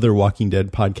to other Walking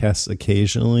Dead podcasts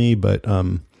occasionally, but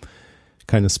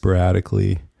kind of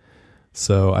sporadically.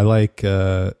 So I like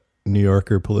New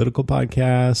Yorker political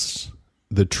podcasts.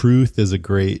 The Truth is a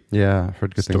great Yeah, I've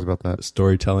heard good things about that.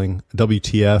 storytelling.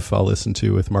 WTF I'll listen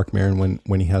to with Mark Maron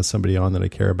when he has somebody on that I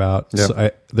care about. Yep.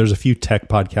 So there's a few tech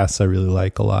podcasts I really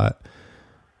like a lot.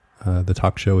 The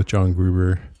Talk Show with John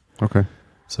Gruber. Okay.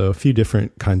 So a few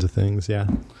different kinds of things, yeah.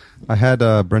 I had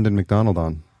Brendan McDonald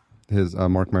on, his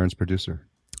Mark Maron's producer.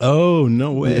 Oh,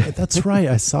 no way. That's right.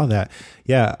 I saw that.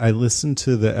 Yeah, I listened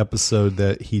to the episode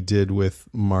that he did with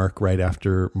Mark right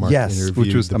after Mark interviewed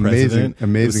which was the amazing. president.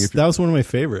 Amazing. That was one of my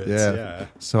favorites. Yeah. Yeah.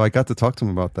 So I got to talk to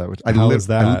him about that. How was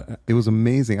that? It was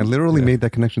amazing. I literally made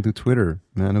that connection through Twitter,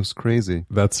 man. It was crazy.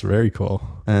 That's very cool.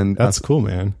 And that's cool,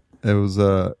 man. It was,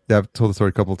 I've told the story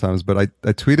a couple of times, but I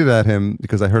tweeted at him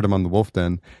because I heard him on the Wolf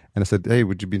Den, and I said, hey,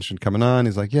 would you be interested in coming on?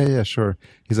 He's like, yeah, sure.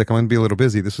 He's like, I'm going to be a little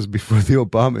busy. This was before the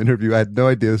Obama interview. I had no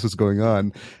idea this was going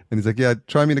on. And he's like, yeah,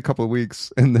 try me in a couple of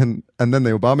weeks. And then the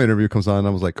Obama interview comes on, and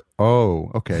I was like, oh,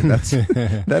 okay,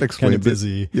 that explains kind of it.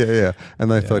 busy. Yeah.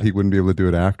 And I thought he wouldn't be able to do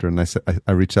it after. And I said,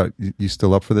 I reached out, you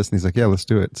still up for this? And he's like, yeah, let's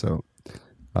do it. So,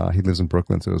 he lives in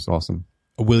Brooklyn, so it was awesome.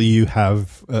 Will you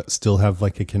have, still have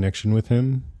like a connection with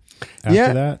him?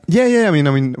 After that? Yeah. I mean,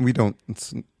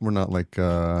 we're not like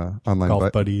online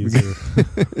golf buddies.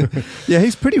 Yeah,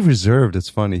 he's pretty reserved. It's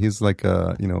funny. He's like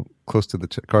close to the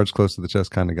cards close to the chest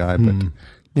kind of guy. But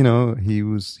he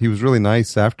was really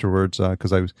nice afterwards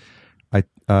because I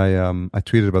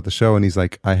tweeted about the show, and he's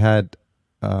like, I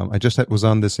just was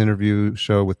on this interview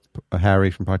show with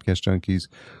Harry from Podcast Junkies,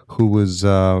 who was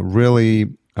really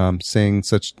saying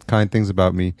such kind things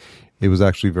about me. It was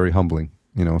actually very humbling.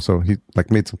 So he like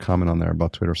made some comment on there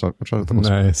about Twitter, so which I thought was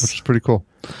nice, which is pretty cool.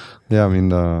 Yeah, I mean,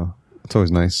 it's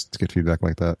always nice to get feedback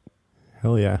like that.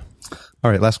 Hell yeah! All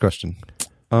right, last question.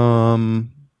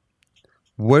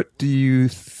 What do you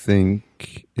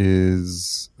think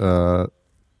is the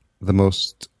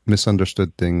most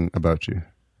misunderstood thing about you?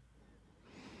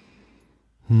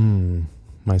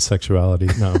 My sexuality.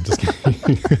 No, I'm just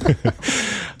kidding.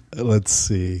 Let's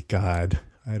see. God,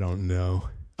 I don't know.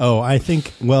 Oh, I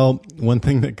think, one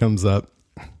thing that comes up,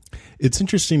 it's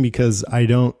interesting because I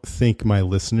don't think my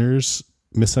listeners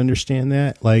misunderstand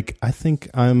that. Like, I think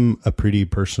I'm a pretty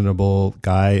personable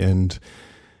guy and,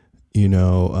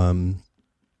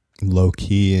 low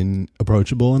key and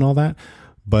approachable and all that.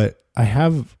 But I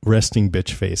have resting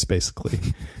bitch face, basically,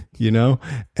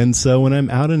 And so when I'm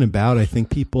out and about, I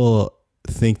think people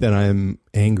think that I'm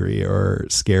angry or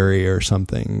scary or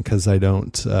something because I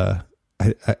don't,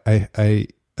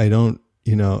 I don't,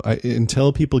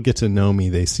 until people get to know me,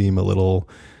 they seem a little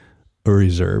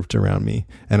reserved around me.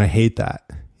 And I hate that,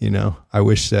 I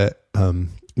wish that,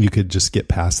 you could just get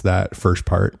past that first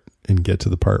part and get to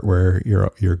the part where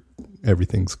you're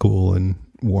everything's cool and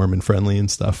warm and friendly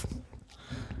and stuff.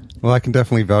 Well, I can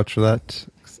definitely vouch for that.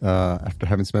 After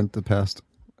having spent the past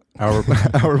hour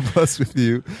plus with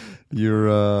you,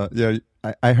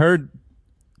 I heard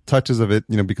touches of it,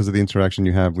 because of the interaction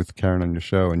you have with Karen on your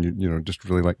show, and you just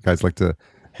really guys like to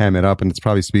ham it up, and it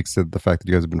probably speaks to the fact that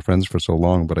you guys have been friends for so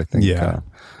long. But I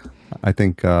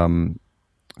think,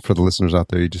 for the listeners out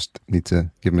there, you just need to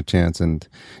give him a chance. And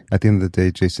at the end of the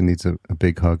day, Jason needs a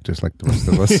big hug, just like the rest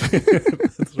of us.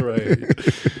 That's right.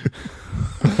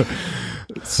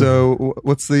 So,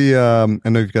 what's the? I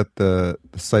know you've got the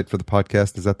site for the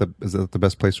podcast. Is that the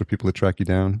best place for people to track you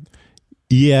down?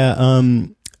 Yeah.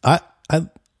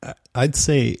 I'd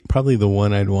say probably the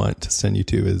one I'd want to send you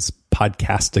to is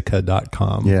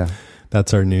podcastica.com. Yeah.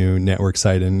 That's our new network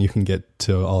site, and you can get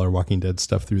to all our Walking Dead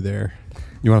stuff through there.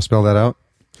 You want to spell that out?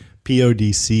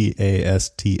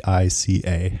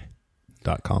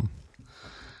 podcastica.com.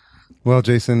 Well,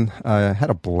 Jason, I had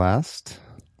a blast.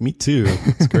 Me too.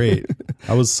 It's great.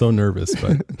 I was so nervous,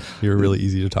 but you're really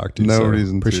easy to talk to. No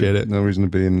reason appreciate to. it. No reason to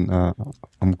be. And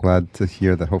I'm glad to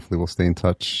hear that. Hopefully, we'll stay in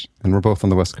touch. And we're both on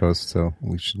the West Coast, so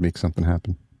we should make something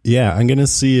happen. Yeah, I'm gonna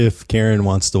see if Karen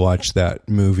wants to watch that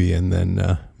movie, and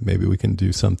then maybe we can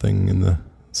do something in the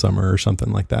summer or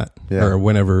something like that, or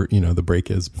whenever the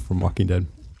break is from Walking Dead.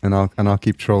 And I'll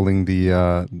keep trolling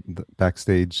the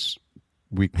backstage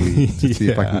weekly to see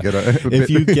if I can get if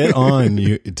you get on,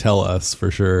 you tell us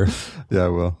for sure. Yeah, I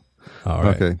will. All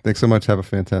right. Okay. Thanks so much. Have a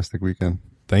fantastic weekend.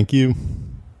 Thank you.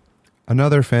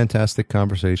 Another fantastic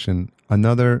conversation.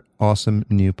 Another awesome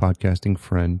new podcasting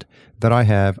friend that I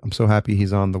have. I'm so happy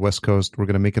he's on the West Coast. We're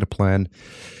going to make it a plan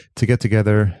to get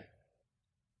together.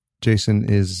 Jason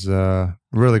is a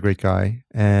really great guy,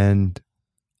 and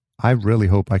I really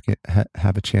hope I can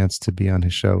have a chance to be on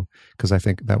his show, because I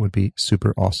think that would be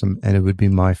super awesome, and it would be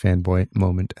my fanboy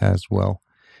moment as well.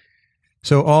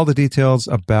 So all the details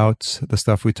about the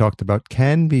stuff we talked about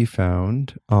can be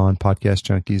found on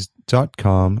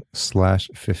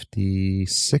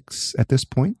podcastjunkies.com/56 at this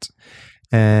point.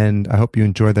 And I hope you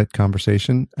enjoyed that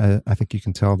conversation. I think you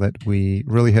can tell that we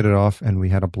really hit it off and we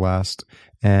had a blast.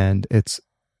 And it's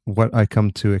what I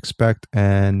come to expect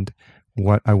and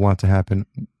what I want to happen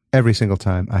every single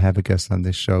time I have a guest on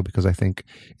this show, because I think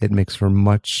it makes for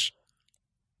much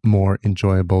more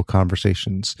enjoyable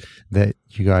conversations that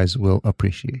you guys will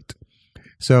appreciate.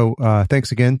 So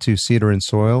thanks again to Cedar and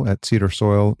Soil at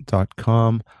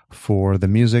cedarsoil.com for the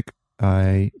music.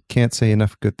 I can't say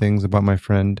enough good things about my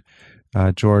friend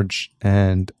George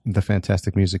and the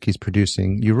fantastic music he's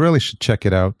producing. You really should check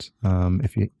it out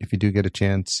if you do get a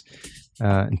chance,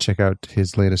 and check out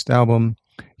his latest album.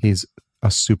 He's a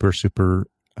super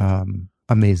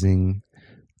amazing,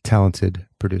 talented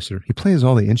producer. He plays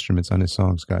all the instruments on his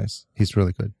songs, guys. He's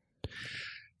really good.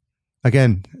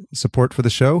 Again, support for the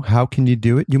show. How can you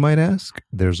do it, you might ask?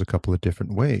 There's a couple of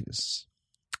different ways.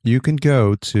 You can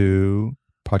go to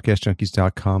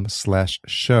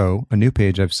podcastjunkies.com/show, a new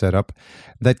page I've set up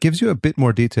that gives you a bit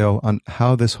more detail on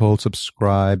how this whole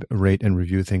subscribe, rate, and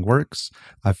review thing works.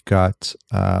 I've got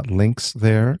links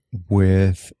there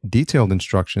with detailed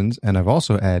instructions, and I've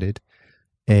also added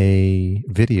a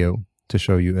video to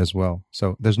show you as well.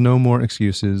 So there's no more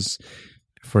excuses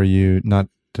for you not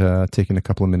taking a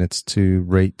couple of minutes to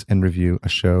rate and review a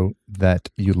show that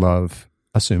you love,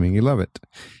 assuming you love it.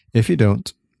 If you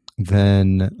don't,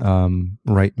 then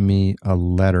write me a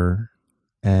letter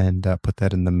and put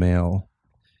that in the mail,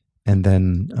 and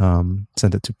then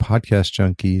send it to Podcast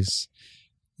Junkies,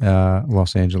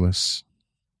 Los Angeles,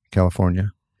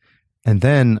 California. And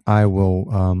then I will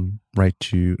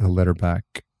write you a letter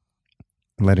back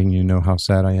letting you know how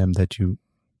sad I am that you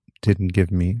didn't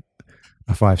give me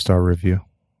a 5-star review.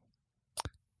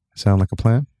 Sound like a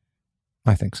plan?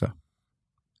 I think so.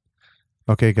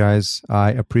 Okay, guys,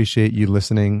 I appreciate you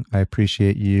listening. I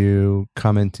appreciate you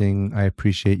commenting. I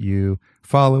appreciate you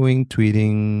following,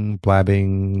 tweeting,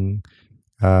 blabbing,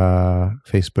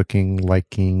 Facebooking,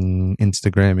 liking,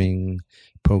 Instagramming,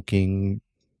 poking,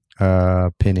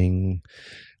 pinning,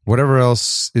 whatever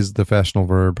else is the fashionable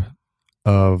verb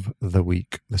of the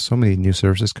week. There's so many new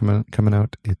services coming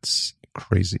out. It's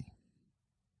crazy.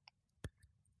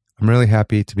 I'm really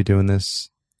happy to be doing this,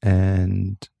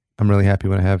 and I'm really happy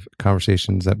when I have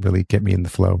conversations that really get me in the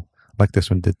flow, like this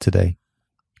one did today.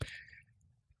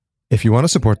 If you want to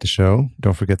support the show,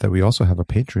 don't forget that we also have a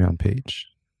Patreon page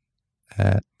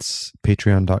at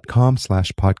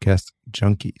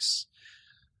patreon.com/podcastjunkies.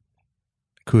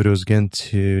 Kudos again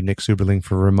to Nick Suberling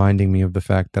for reminding me of the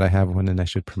fact that I have one and I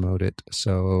should promote it.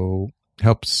 So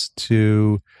helps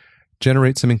to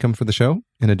generate some income for the show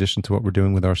in addition to what we're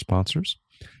doing with our sponsors.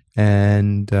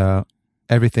 And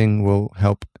everything will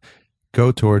help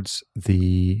go towards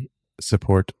the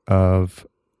support of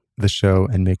the show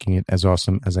and making it as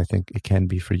awesome as I think it can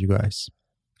be for you guys.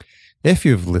 If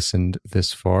you've listened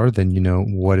this far, then you know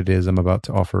what it is I'm about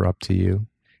to offer up to you.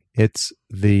 It's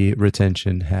the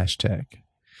retention hashtag.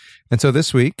 And so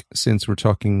this week, since we're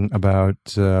talking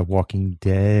about Walking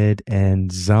Dead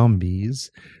and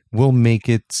zombies, we'll make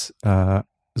it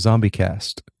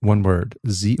ZombieCast. One word,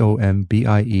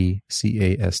 ZOMBIECAST,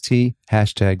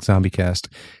 hashtag ZombieCast,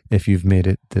 if you've made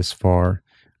it this far.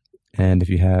 And if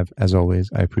you have, as always,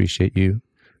 I appreciate you.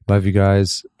 Love you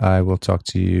guys. I will talk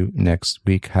to you next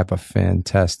week. Have a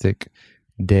fantastic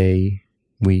day,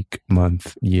 week,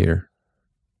 month, year.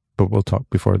 But we'll talk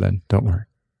before then. Don't worry.